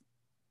sort of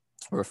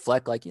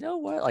reflect like, you know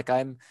what, like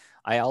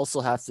I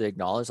also have to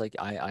acknowledge like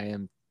I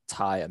am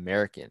Thai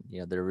American.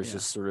 You know, there was Yeah.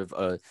 just sort of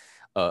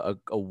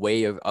a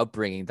way of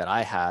upbringing that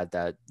I had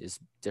that is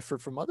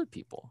different from other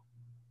people.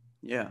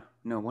 Yeah.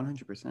 No,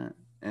 100%.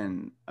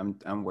 And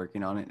I'm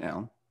working on it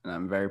now. And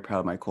I'm very proud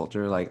of my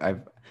culture. Like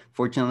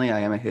fortunately I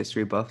am a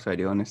history buff, so I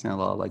do understand a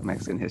lot of like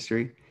Mexican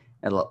history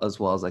as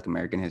well as like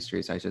American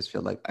history. So I just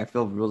feel like I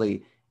feel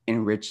really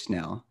enriched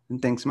now.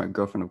 And thanks to my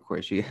girlfriend, of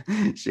course, she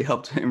she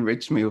helped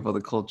enrich me with all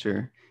the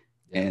culture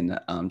Yeah.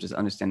 and just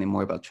understanding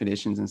more about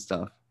traditions and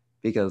stuff.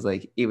 Because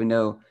like even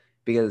though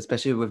because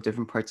especially with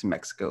different parts of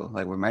Mexico,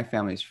 like where my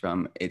family's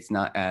from, it's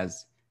not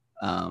as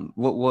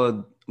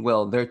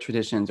their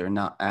traditions are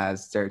not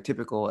as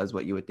stereotypical as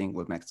what you would think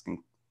what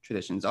Mexican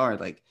traditions are.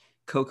 Like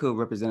cocoa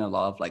represent a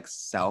lot of like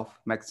South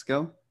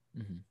Mexico,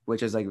 Hmm.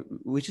 which is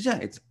yeah,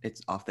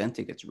 it's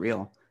authentic, it's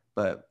real.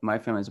 But my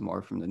family's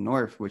more from the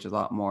north, which is a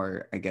lot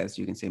more, I guess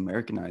you can say,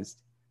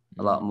 Americanized,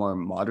 a lot more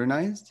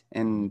modernized,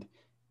 Mm-hmm. and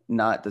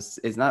not this.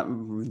 It's not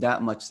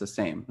that much the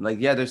same. Like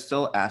yeah, there's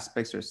still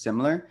aspects are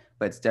similar,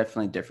 but it's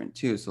definitely different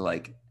too. So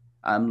like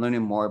I'm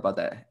learning more about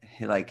that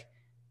like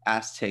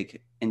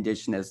Aztec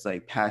indigenous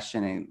like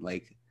passion and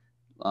like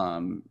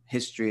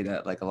history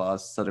that like a lot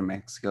of southern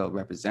Mexico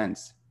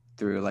represents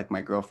through like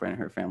my girlfriend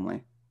and her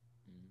family.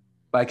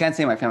 But I can't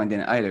say my family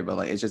didn't either, but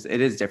like it's just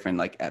it is different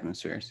like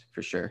atmospheres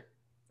for sure.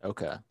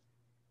 Okay.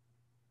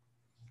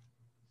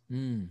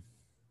 Mm.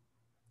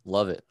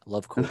 Love it.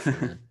 Love culture,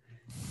 man.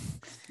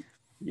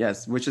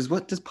 Yes, which is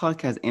what this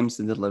podcast aims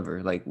to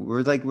deliver. Like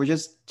we're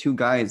just two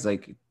guys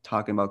like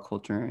talking about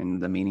culture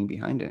and the meaning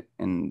behind it.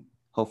 And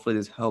hopefully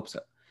this helps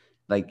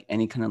like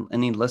any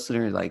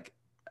listener like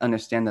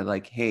understand that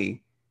like,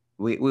 hey,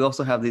 we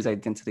also have these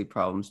identity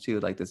problems too,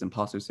 like this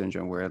imposter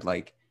syndrome where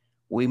like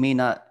we may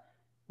not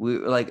we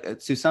like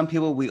to some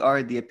people we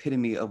are the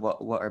epitome of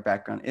what our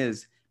background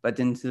is, but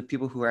then to the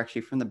people who are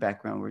actually from the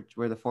background,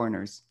 we're the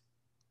foreigners.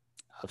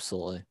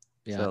 Absolutely.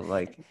 Yeah. So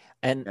like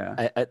And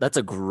yeah. that's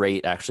a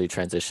great actually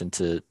transition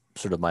to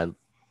sort of my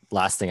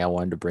last thing I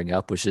wanted to bring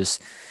up, which is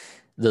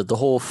the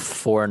whole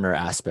foreigner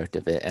aspect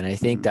of it. And I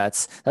think Hmm.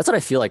 that's what I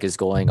feel like is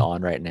going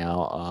on right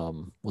now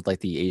with like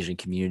the Asian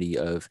community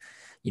of,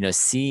 you know,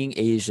 seeing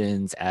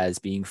Asians as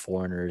being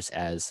foreigners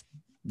as,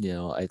 you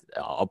know,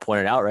 I'll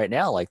point it out right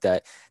now, like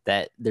that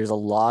there's a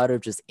lot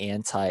of just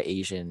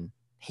anti-Asian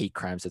hate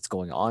crimes that's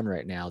going on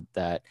right now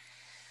that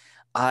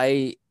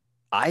I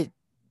I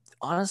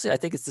honestly, I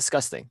think it's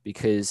disgusting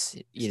because,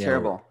 It's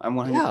terrible. I'm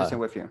yeah, 100%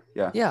 with you.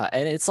 Yeah. yeah.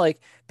 And it's like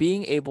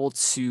being able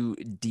to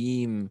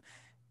deem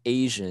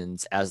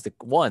Asians as the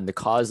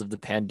cause of the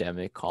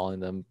pandemic, calling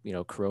them,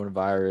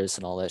 coronavirus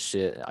and all that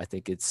shit. I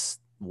think it's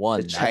The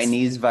one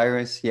Chinese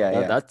virus.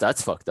 Yeah, yeah.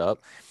 that's fucked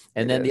up.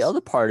 And It then the is.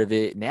 other part of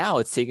it, now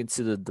it's taken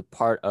to the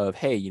part of,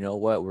 hey, you know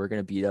what? We're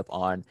gonna beat up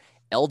on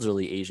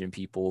elderly Asian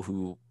people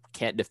who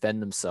can't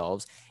defend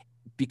themselves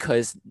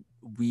because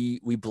we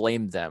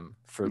blame them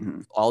for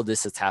Hmm. all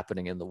this that's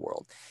happening in the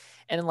world.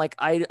 And like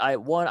I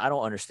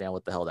don't understand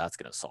what the hell that's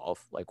gonna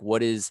solve. Like,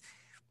 what is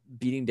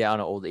beating down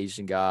an old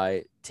Asian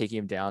guy, taking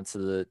him down to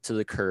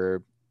the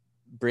curb,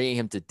 bringing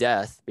him to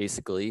death,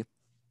 basically?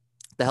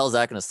 The hell is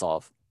that going to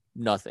solve?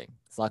 Nothing.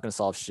 It's not going to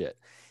solve shit.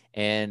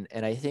 And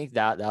I think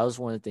that was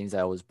one of the things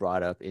that was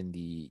brought up in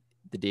the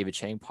David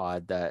Chang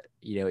pod, that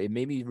it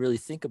made me really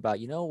think about,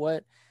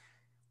 what,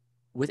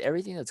 with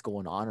everything that's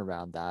going on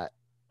around that,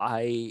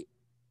 I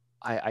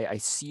I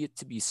see it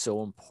to be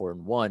so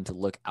important, one, to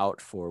look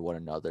out for one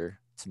another,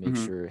 to make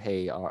Hmm. sure,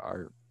 hey,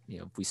 our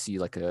if we see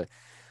like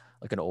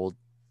an old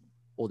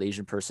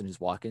Asian person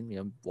who's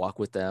walking, walk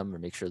with them or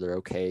make sure they're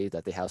okay,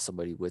 that they have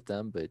somebody with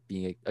them, but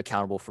being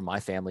accountable for my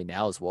family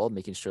now as well,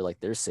 making sure like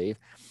they're safe,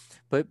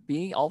 but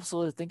being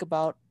also to think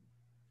about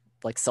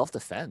like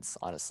self-defense,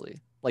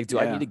 honestly. Like, do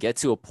I need Yeah. to get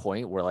to a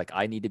point where like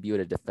I need to be able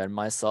to defend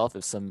myself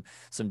if some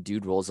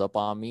dude rolls up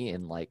on me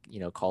and like,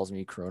 calls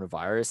me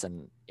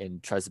coronavirus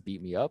and tries to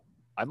beat me up?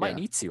 I might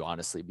Yeah. need to,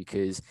 honestly,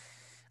 because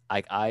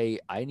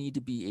I need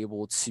to be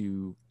able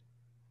to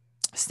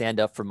stand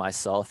up for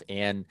myself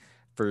and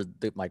for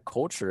my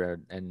culture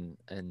and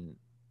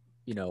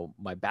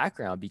my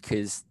background,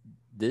 because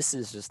this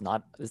is just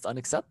not, it's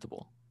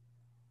unacceptable.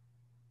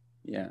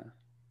 Yeah.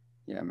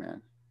 Yeah,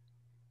 man.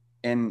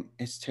 And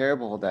it's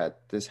terrible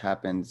that this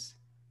happens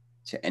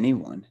to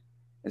anyone,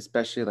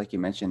 especially like you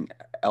mentioned,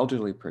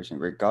 elderly person,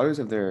 regardless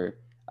of their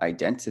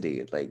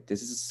identity. Like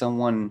this is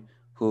someone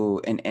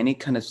who, in any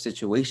kind of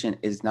situation,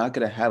 is not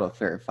gonna have a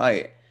fair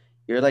fight.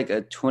 You're like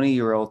a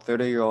 20-year-old,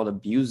 30-year-old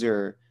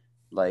abuser,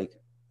 like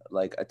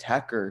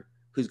attacker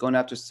who's going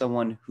after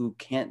someone who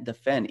can't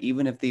defend,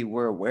 even if they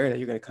were aware that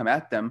you're gonna come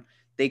at them,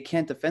 they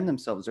can't defend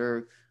themselves.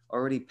 They're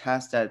already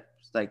past that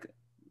like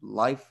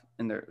life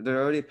and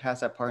they're already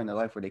past that part in their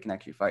life where they can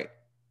actually fight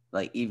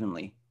like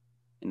evenly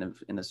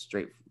in a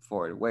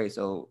straightforward way.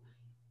 So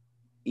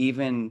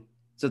even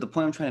so, the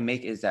point I'm trying to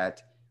make is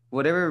that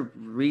whatever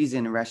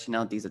reason and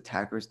rationale these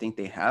attackers think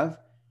they have,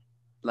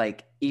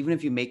 like even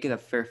if you make it a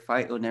fair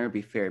fight, it'll never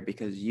be fair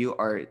because you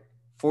are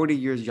 40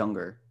 years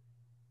younger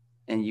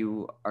and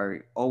you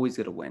are always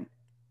gonna win,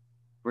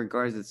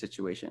 regardless of the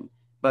situation.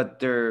 But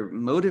their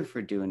motive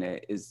for doing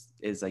it is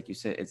like you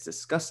said, it's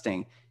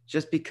disgusting.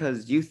 Just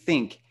because you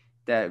think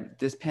that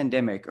this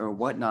pandemic or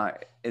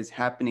whatnot is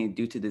happening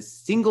due to this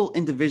single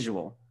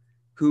individual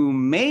who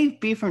may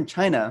be from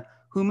China,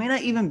 who may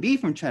not even be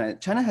from China.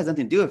 China has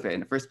nothing to do with it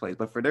in the first place,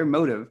 but for their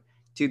motive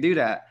to do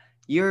that,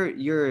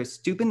 you're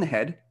stupid in the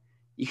head.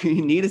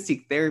 You need to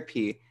seek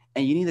therapy,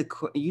 and you need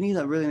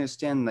to really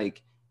understand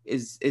like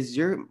is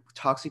your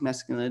toxic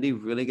masculinity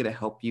really going to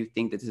help you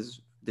think that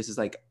this is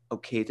like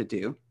okay to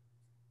do?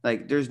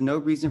 Like there's no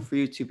reason for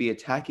you to be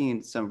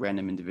attacking some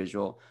random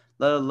individual,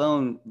 let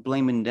alone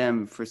blaming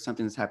them for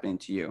something that's happening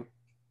to you.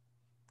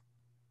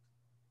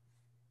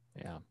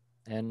 Yeah.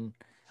 And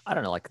I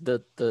don't know, like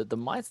the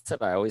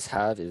mindset I always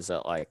have is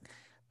that, like,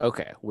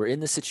 okay, we're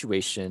in this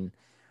situation,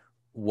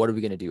 what are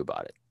we going to do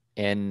about it?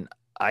 And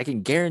I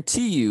can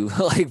guarantee you,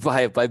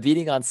 like, by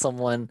beating on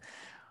someone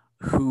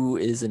who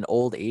is an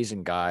old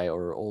Asian guy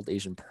or old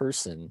Asian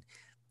person,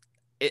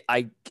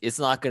 it's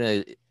not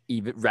going to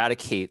even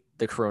eradicate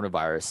the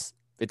coronavirus.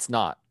 It's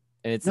not.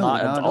 And it's No, not,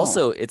 and not at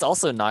all. it's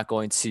also not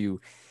going to,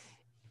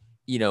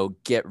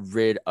 get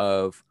rid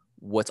of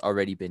what's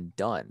already been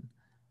done.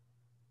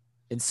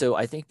 And so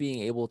I think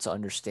being able to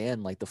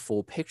understand like the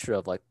full picture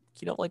of, like,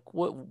 like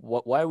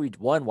what why are we,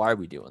 one, why are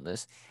we doing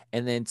this?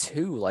 And then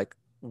two, like,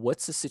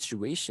 what's the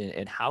situation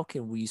and how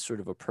can we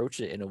sort of approach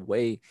it in a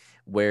way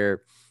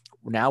where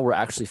now we're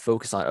actually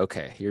focused on,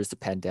 okay, here's the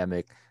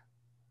pandemic.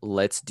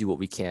 Let's do what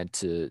we can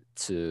to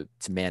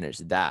manage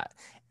that.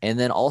 And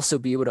then also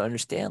be able to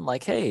understand,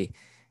 like, hey,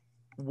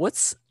 what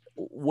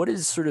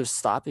is sort of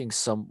stopping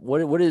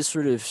what is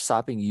sort of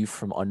stopping you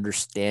from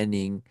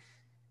understanding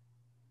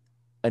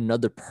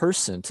another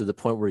person to the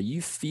point where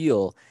you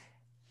feel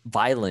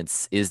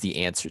violence is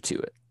the answer to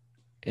it?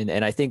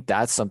 And I think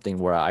that's something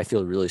where I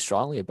feel really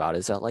strongly about,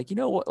 is that, like,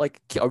 what,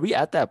 like, are we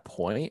at that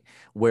point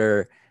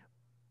where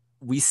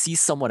we see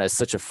someone as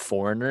such a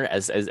foreigner,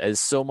 as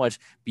so much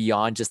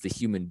beyond just a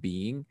human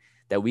being,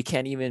 that we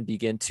can't even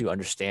begin to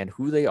understand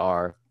who they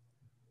are,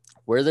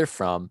 where they're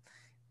from,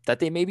 that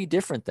they may be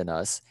different than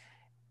us,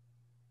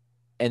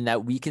 and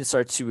that we can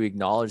start to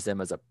acknowledge them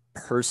as a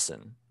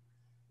person,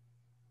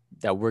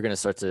 that we're going to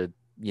start to,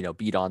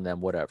 beat on them,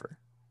 whatever.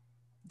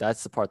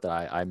 That's the part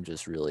that I'm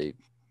just really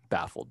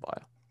baffled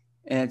by.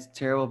 And it's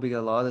terrible because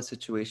a lot of the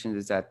situations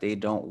is that they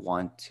don't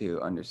want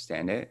to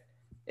understand it.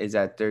 Is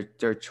that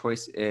their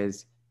choice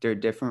is they're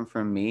different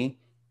from me,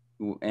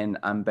 and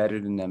I'm better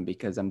than them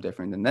because I'm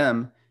different than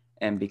them,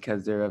 and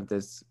because they're of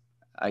this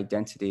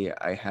identity,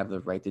 I have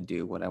the right to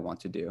do what I want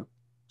to do,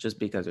 just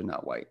because they're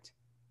not white.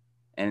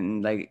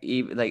 And like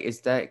even like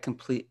it's that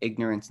complete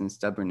ignorance and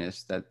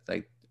stubbornness that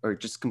like, or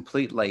just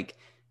complete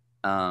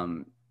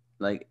um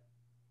like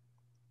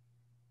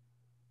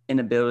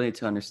inability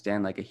to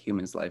understand like a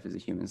human's life is a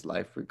human's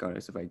life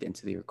regardless of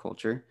identity or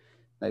culture.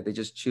 Like they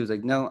just choose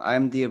like, no,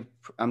 I'm the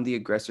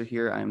aggressor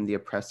here, I'm the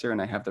oppressor,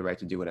 and I have the right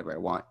to do whatever I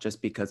want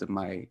just because of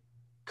my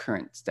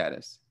current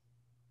status,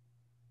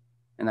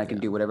 and I can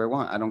Yeah. do whatever I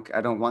want.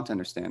 I don't want to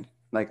understand.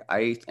 Like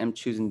I am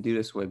choosing to do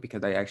this way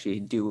because I actually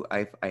do.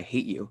 I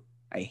hate you.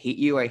 I hate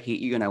you. I hate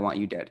you, and I want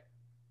you dead.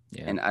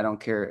 Yeah. And I don't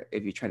care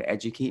if you try to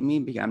educate me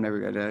because I'm never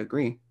gonna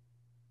agree.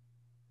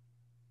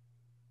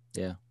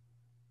 Yeah.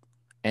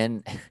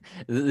 And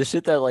the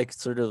shit that like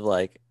sort of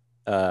like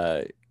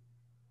uh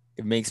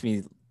it makes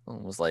me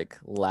almost like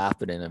laugh,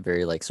 but in a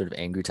very like sort of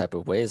angry type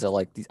of way is that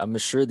like I'm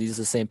sure these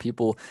are the same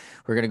people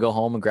who are gonna go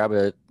home and grab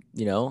a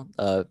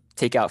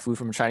take out food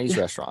from a Chinese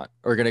Yeah. restaurant,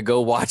 or gonna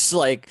go watch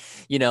like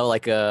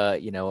like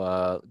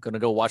gonna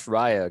go watch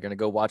Raya, gonna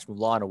go watch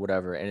Mulan or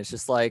whatever. And it's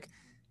just like,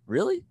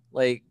 really,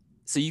 like,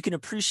 so you can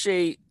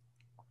appreciate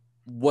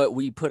what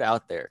we put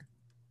out there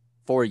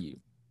for you,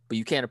 but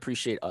you can't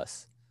appreciate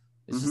us.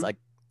 It's just Mm-hmm.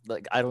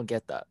 like I don't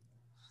get that.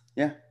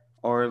 Yeah.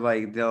 Or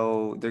like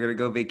they're gonna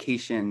go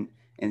vacation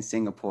in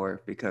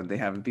Singapore because they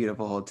have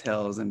beautiful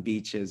hotels and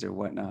beaches or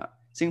whatnot.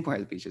 Singapore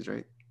has beaches,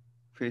 right?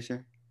 Pretty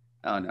sure.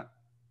 I don't know.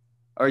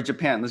 Or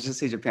Japan. Let's just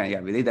say Japan. Yeah,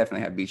 but they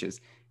definitely have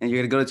beaches. And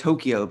you're gonna go to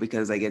Tokyo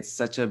because like it's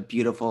such a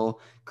beautiful,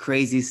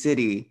 crazy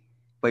city.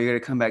 But you're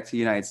gonna come back to the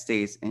United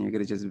States and you're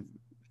gonna just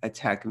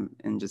attack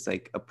and just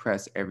like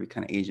oppress every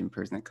kind of Asian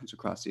person that comes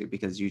across you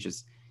because you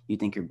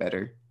think you're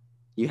better.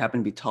 You happen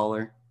to be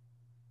taller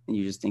and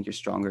you just think you're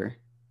stronger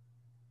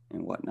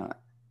and whatnot.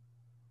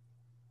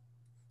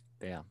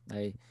 Yeah,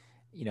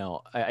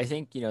 I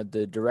think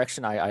the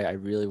direction I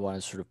really want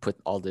to sort of put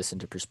all this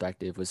into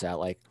perspective was that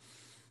like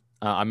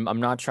I'm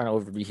not trying to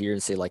over be here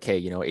and say like, hey,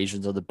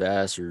 Asians are the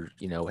best, or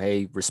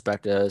hey,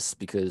 respect us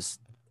because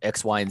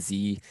X, Y, and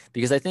Z.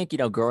 Because I think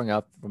growing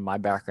up from my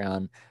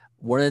background,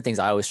 one of the things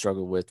I always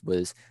struggled with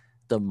was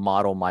the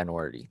model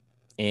minority,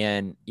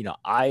 and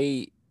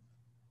I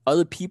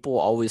other people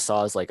always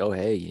saw as like, oh,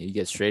 hey, you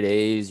get straight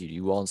A's, you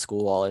do well in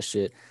school, all that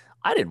shit.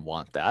 I didn't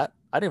want that.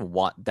 I didn't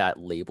want that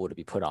label to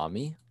be put on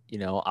me.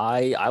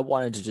 I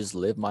wanted to just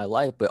live my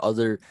life, but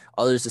others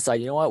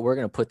decide, what, we're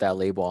gonna put that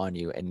label on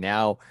you, and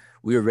now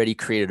we already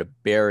created a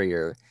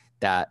barrier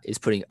that is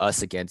putting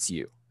us against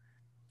you.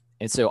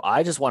 And so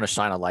I just want to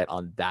shine a light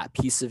on that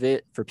piece of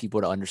it for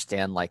people to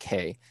understand, like,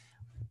 hey,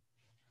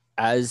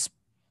 as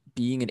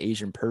being an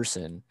Asian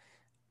person,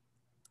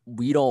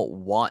 we don't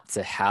want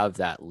to have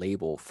that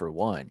label for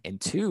one. And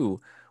two,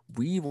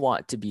 we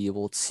want to be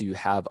able to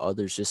have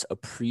others just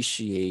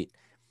appreciate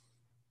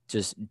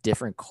just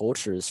different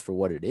cultures for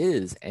what it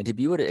is, and to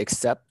be able to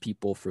accept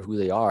people for who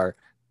they are,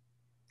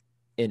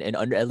 and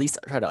at least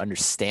try to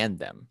understand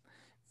them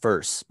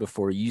first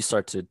before you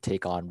start to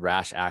take on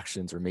rash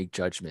actions or make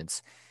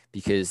judgments,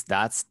 because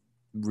that's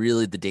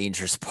really the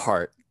dangerous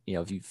part.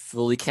 If you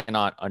fully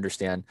cannot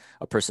understand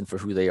a person for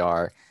who they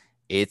are,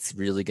 it's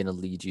really going to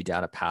lead you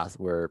down a path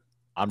where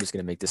I'm just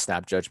going to make this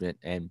snap judgment,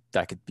 and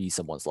that could be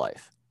someone's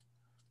life.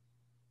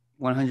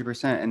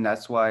 100%. And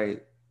that's why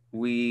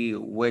we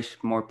wish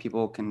more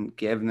people can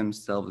give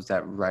themselves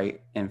that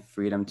right and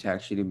freedom to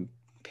actually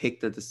pick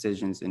the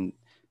decisions and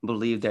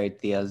believe the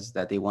ideas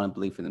that they want to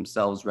believe for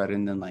themselves rather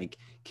than like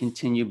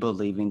continue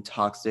believing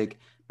toxic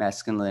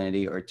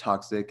masculinity or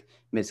toxic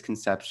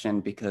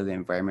misconception because of the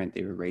environment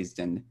they were raised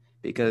in.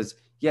 Because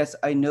yes,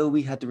 I know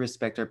we had to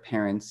respect our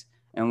parents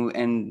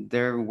and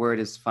their word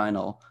is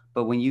final,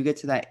 but when you get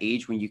to that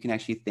age when you can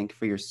actually think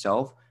for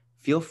yourself,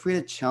 feel free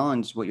to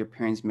challenge what your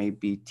parents may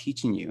be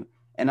teaching you.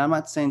 And I'm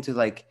not saying to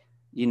like,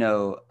 you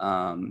know,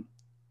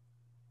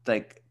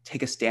 like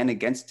take a stand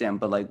against them,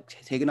 but like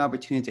take an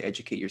opportunity to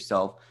educate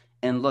yourself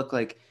and look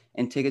like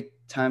and take a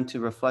time to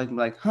reflect and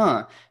be like,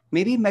 huh,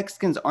 maybe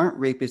Mexicans aren't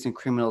rapists and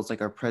criminals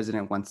like our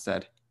president once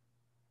said,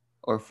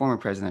 or former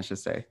president, I should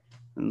say.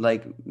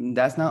 Like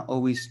that's not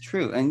always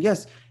true. And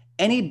yes,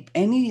 any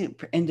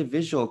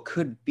individual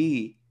could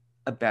be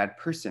a bad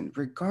person,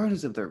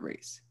 regardless of their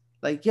race.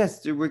 Like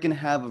yes, we're gonna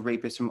have a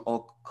rapist from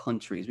all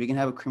countries. We can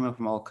have a criminal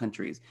from all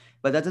countries,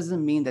 but that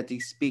doesn't mean that they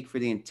speak for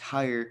the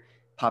entire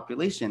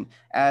population.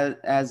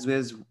 As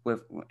is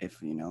with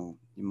if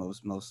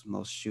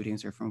most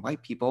shootings are from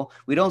white people.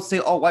 We don't say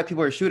all white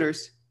people are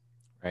shooters.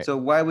 Right. So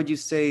why would you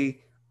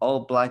say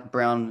all black,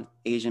 brown,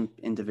 Asian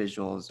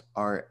individuals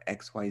are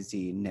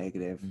XYZ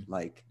negative Mhm.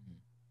 like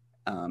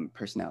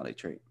personality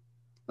trait?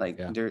 Like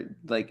Yeah. they're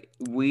like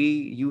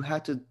you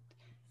had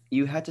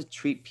to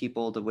treat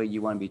people the way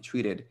you want to be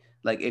treated.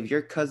 Like if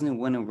your cousin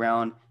went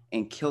around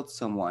and killed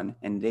someone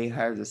and they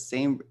have the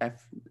same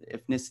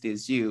ethnicity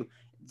as you,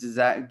 does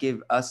that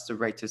give us the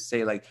right to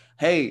say like,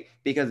 hey,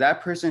 because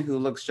that person who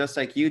looks just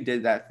like you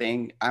did that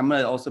thing, I'm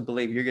gonna also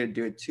believe you're gonna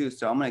do it too.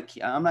 So I'm not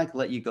gonna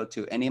let you go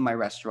to any of my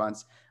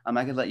restaurants. I'm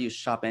not gonna let you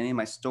shop at any of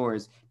my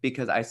stores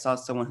because I saw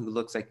someone who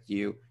looks like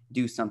you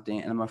do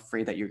something, and I'm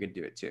afraid that you're gonna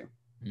do it too.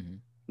 Mm-hmm.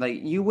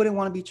 Like you wouldn't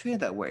want to be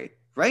treated that way,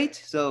 right?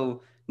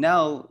 So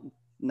now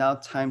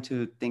time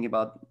to think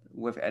about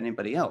with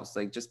anybody else.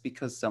 Like just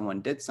because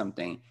someone did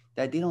something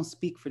that they don't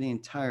speak for the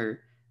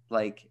entire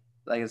like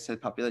I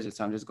said population.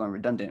 So I'm just going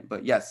redundant.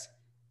 But yes,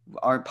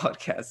 our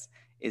podcast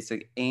is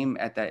to aim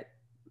at that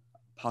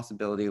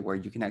possibility where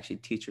you can actually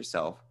teach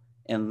yourself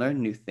and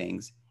learn new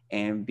things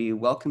and be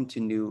welcome to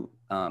new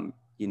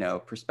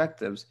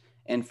perspectives,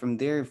 and from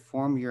there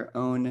form your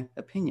own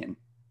opinion.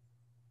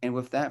 And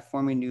with that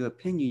forming new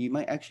opinion, you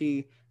might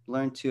actually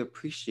learn to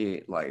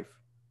appreciate life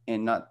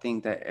and not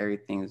think that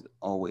everything is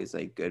always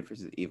like good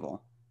versus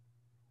evil.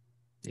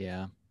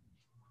 Yeah.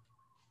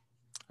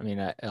 I mean,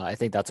 I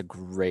think that's a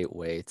great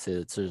way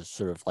to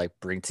sort of like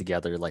bring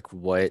together like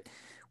what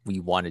we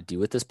want to do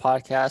with this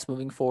podcast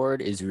moving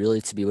forward is really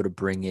to be able to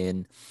bring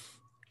in,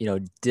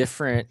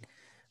 different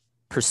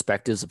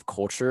perspectives of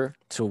culture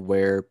to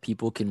where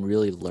people can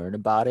really learn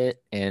about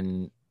it.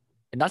 And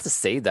not to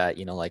say that,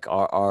 like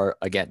our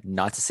again,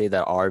 not to say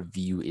that our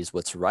view is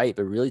what's right,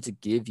 but really to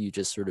give you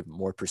just sort of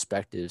more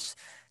perspectives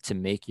to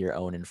make your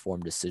own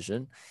informed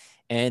decision.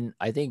 And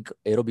I think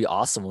it'll be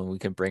awesome when we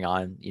can bring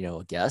on,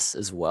 guests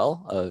as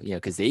well,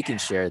 because they can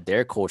share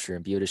their culture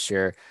and be able to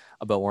share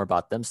about more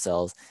about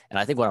themselves. And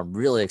I think what I'm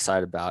really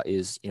excited about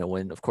is,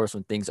 of course,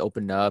 when things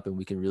open up and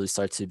we can really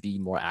start to be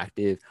more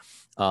active,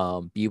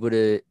 be able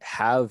to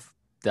have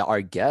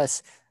our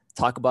guests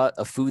talk about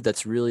a food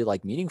that's really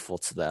like meaningful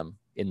to them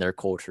in their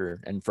culture,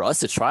 and for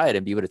us to try it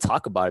and be able to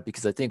talk about it,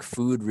 because I think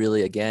food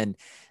really, again,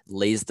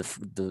 lays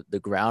the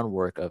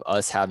groundwork of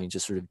us having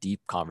just sort of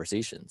deep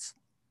conversations.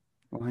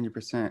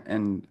 100%.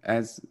 And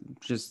as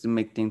just to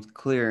make things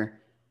clear,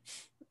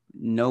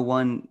 no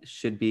one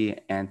should be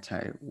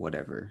anti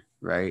whatever,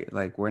 right?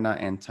 Like we're not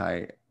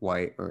anti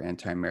white or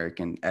anti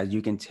American. As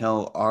you can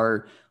tell,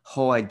 our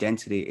whole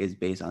identity is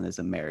based on this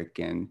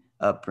American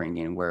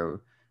upbringing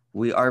where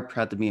we are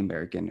proud to be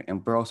American,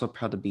 and we're also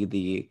proud to be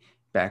the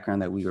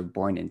background that we were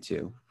born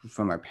into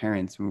from our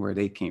parents, from where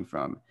they came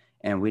from.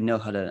 And we know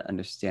how to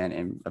understand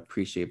and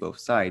appreciate both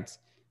sides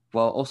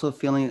while also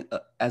feeling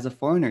as a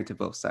foreigner to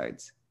both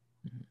sides.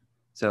 Mhm.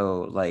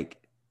 So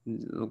like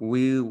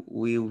we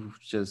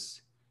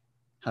just,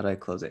 how do I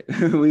close it?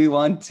 We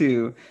want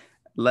to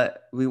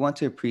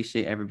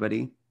appreciate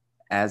everybody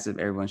as if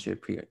everyone should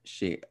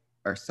appreciate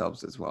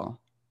ourselves as well.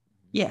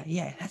 Yeah,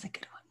 that's a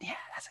good one. Yeah,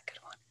 that's a good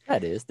one.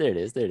 That is, there it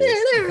is, there it Yeah,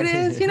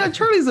 is. there it is.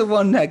 Charlie's the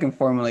one that can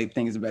formulate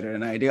things better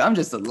than I do. I'm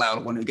just the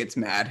loud one who gets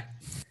mad.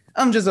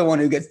 I'm just the one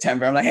who gets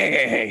temper. I'm like,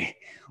 hey,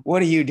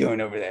 what are you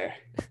doing over there?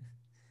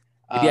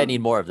 Maybe I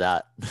need more of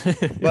that.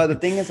 But the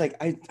thing is, like,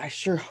 I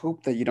sure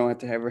hope that you don't have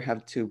to ever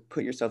have to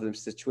put yourself in a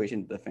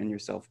situation to defend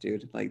yourself,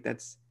 dude. Like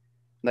that's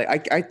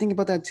like I think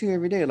about that too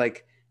every day.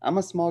 Like I'm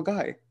a small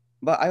guy,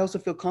 but I also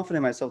feel confident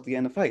in myself to get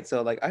in a fight.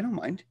 So like I don't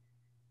mind.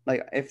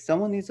 Like if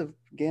someone needs to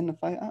get in a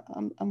fight,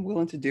 I'm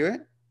willing to do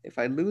it. If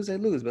I lose, I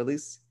lose. But at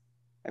least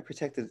I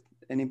protected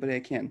anybody I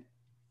can.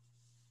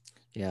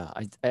 Yeah,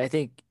 I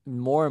think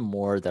more and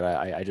more that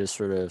I just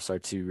sort of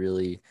start to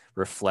really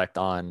reflect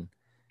on,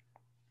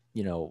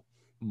 you know,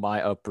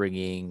 my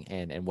upbringing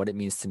and what it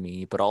means to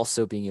me, but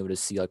also being able to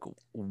see like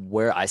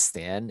where I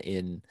stand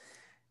in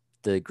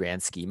the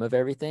grand scheme of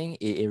everything.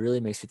 It really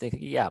makes me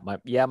think,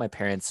 my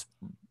parents,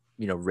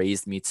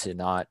 raised me to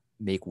not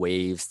make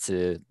waves,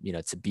 to,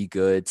 to be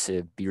good,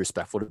 to be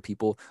respectful to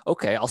people.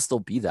 Okay, I'll still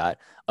be that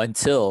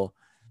until,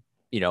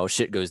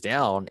 shit goes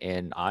down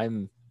and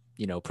I'm,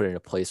 put in a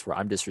place where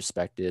I'm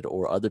disrespected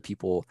or other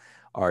people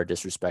are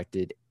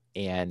disrespected,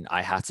 and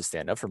I have to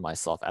stand up for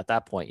myself. At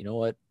that point, you know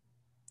what?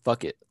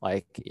 Fuck it.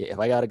 Like if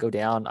I gotta go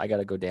down, I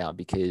gotta go down,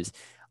 because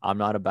I'm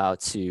not about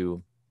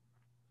to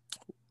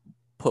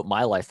put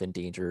my life in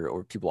danger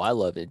or people I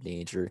love in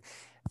danger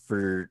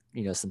for,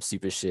 some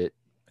stupid shit,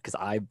 because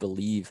I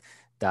believe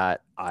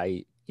that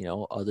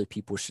other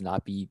people should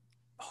not be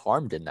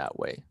harmed in that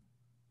way.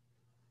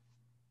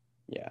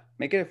 Yeah,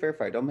 make it a fair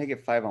fight. Don't make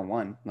it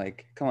 5-on-1.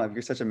 Like, come on, if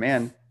you're such a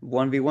man,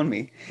 1v1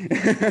 me.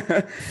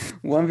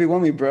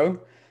 1v1 me, bro.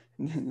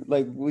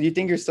 Like, well, you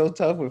think you're so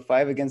tough with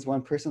five against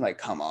one person? Like,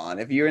 come on.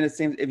 If you're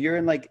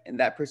in like in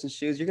that person's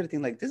shoes, you're gonna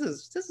think like this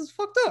is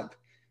fucked up.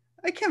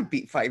 I can't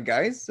beat five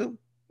guys. So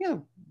yeah,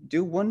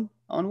 do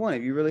 1-on-1.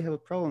 If you really have a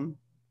problem,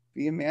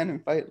 be a man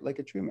and fight like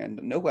a true man.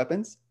 No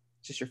weapons,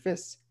 just your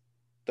fists.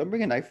 Don't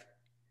bring a knife.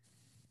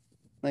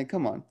 Like,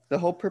 come on. The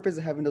whole purpose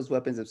of having those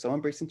weapons, if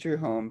someone breaks into your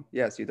home,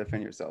 yes, you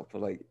defend yourself.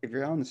 But like, if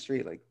you're out on the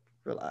street, like,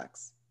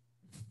 relax.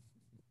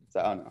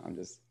 So I don't know.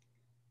 This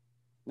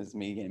is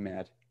me getting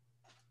mad.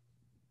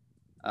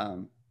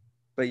 Um,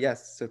 but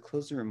yes. So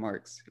closing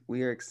remarks.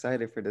 We are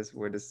excited for this,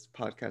 where this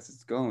podcast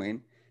is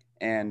going,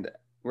 and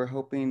we're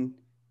hoping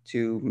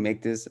to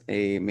make this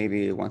a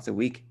maybe once a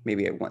week,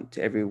 maybe a one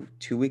to every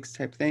 2 weeks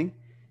type thing.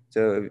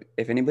 So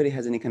if anybody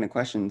has any kind of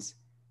questions,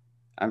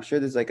 I'm sure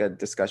there's like a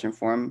discussion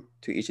forum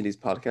to each of these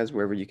podcasts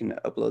wherever you can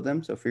upload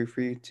them. So feel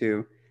free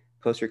to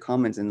post your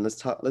comments and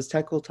let's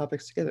tackle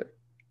topics together.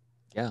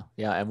 Yeah,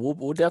 yeah, and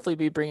we'll definitely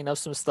be bringing up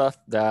some stuff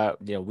that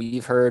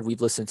we've heard,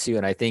 we've listened to,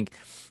 and I think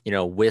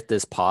with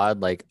this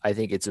pod, like I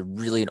think it's a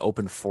really an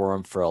open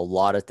forum for a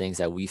lot of things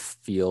that we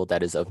feel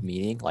that is of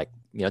meaning. Like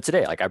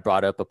today, like I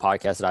brought up a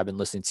podcast that I've been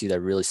listening to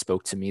that really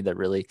spoke to me, that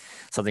really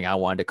something I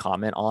wanted to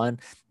comment on.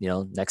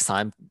 Next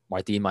time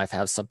Martin might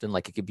have something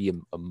like it could be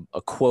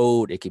a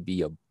quote, it could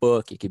be a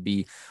book, it could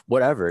be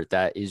whatever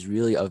that is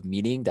really of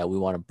meaning that we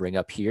want to bring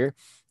up here.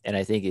 And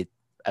I think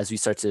as we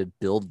start to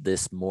build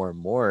this more and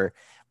more,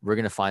 we're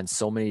going to find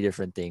so many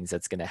different things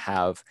that's going to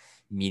have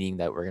meaning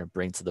that we're going to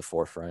bring to the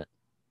forefront.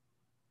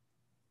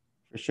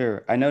 For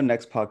sure. I know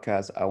next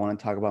podcast, I want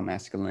to talk about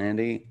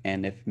masculinity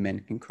and if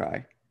men can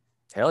cry.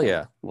 Hell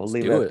yeah. We'll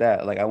leave it at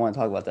that. Like, I want to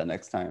talk about that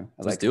next time.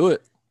 Let's do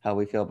it. How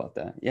we feel about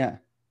that. Yeah.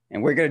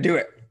 And we're going to do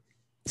it.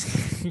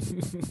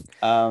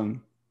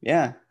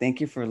 Yeah.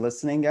 Thank you for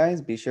listening, guys.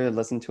 Be sure to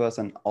listen to us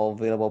on all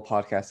available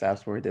podcast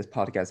apps where this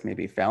podcast may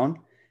be found.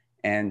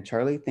 And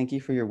Charlie, thank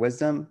you for your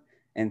wisdom.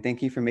 And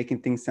thank you for making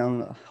things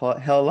sound a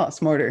hell of a lot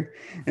smarter.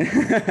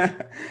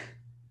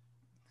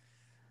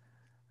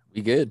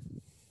 We good.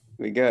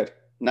 We good.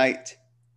 Night.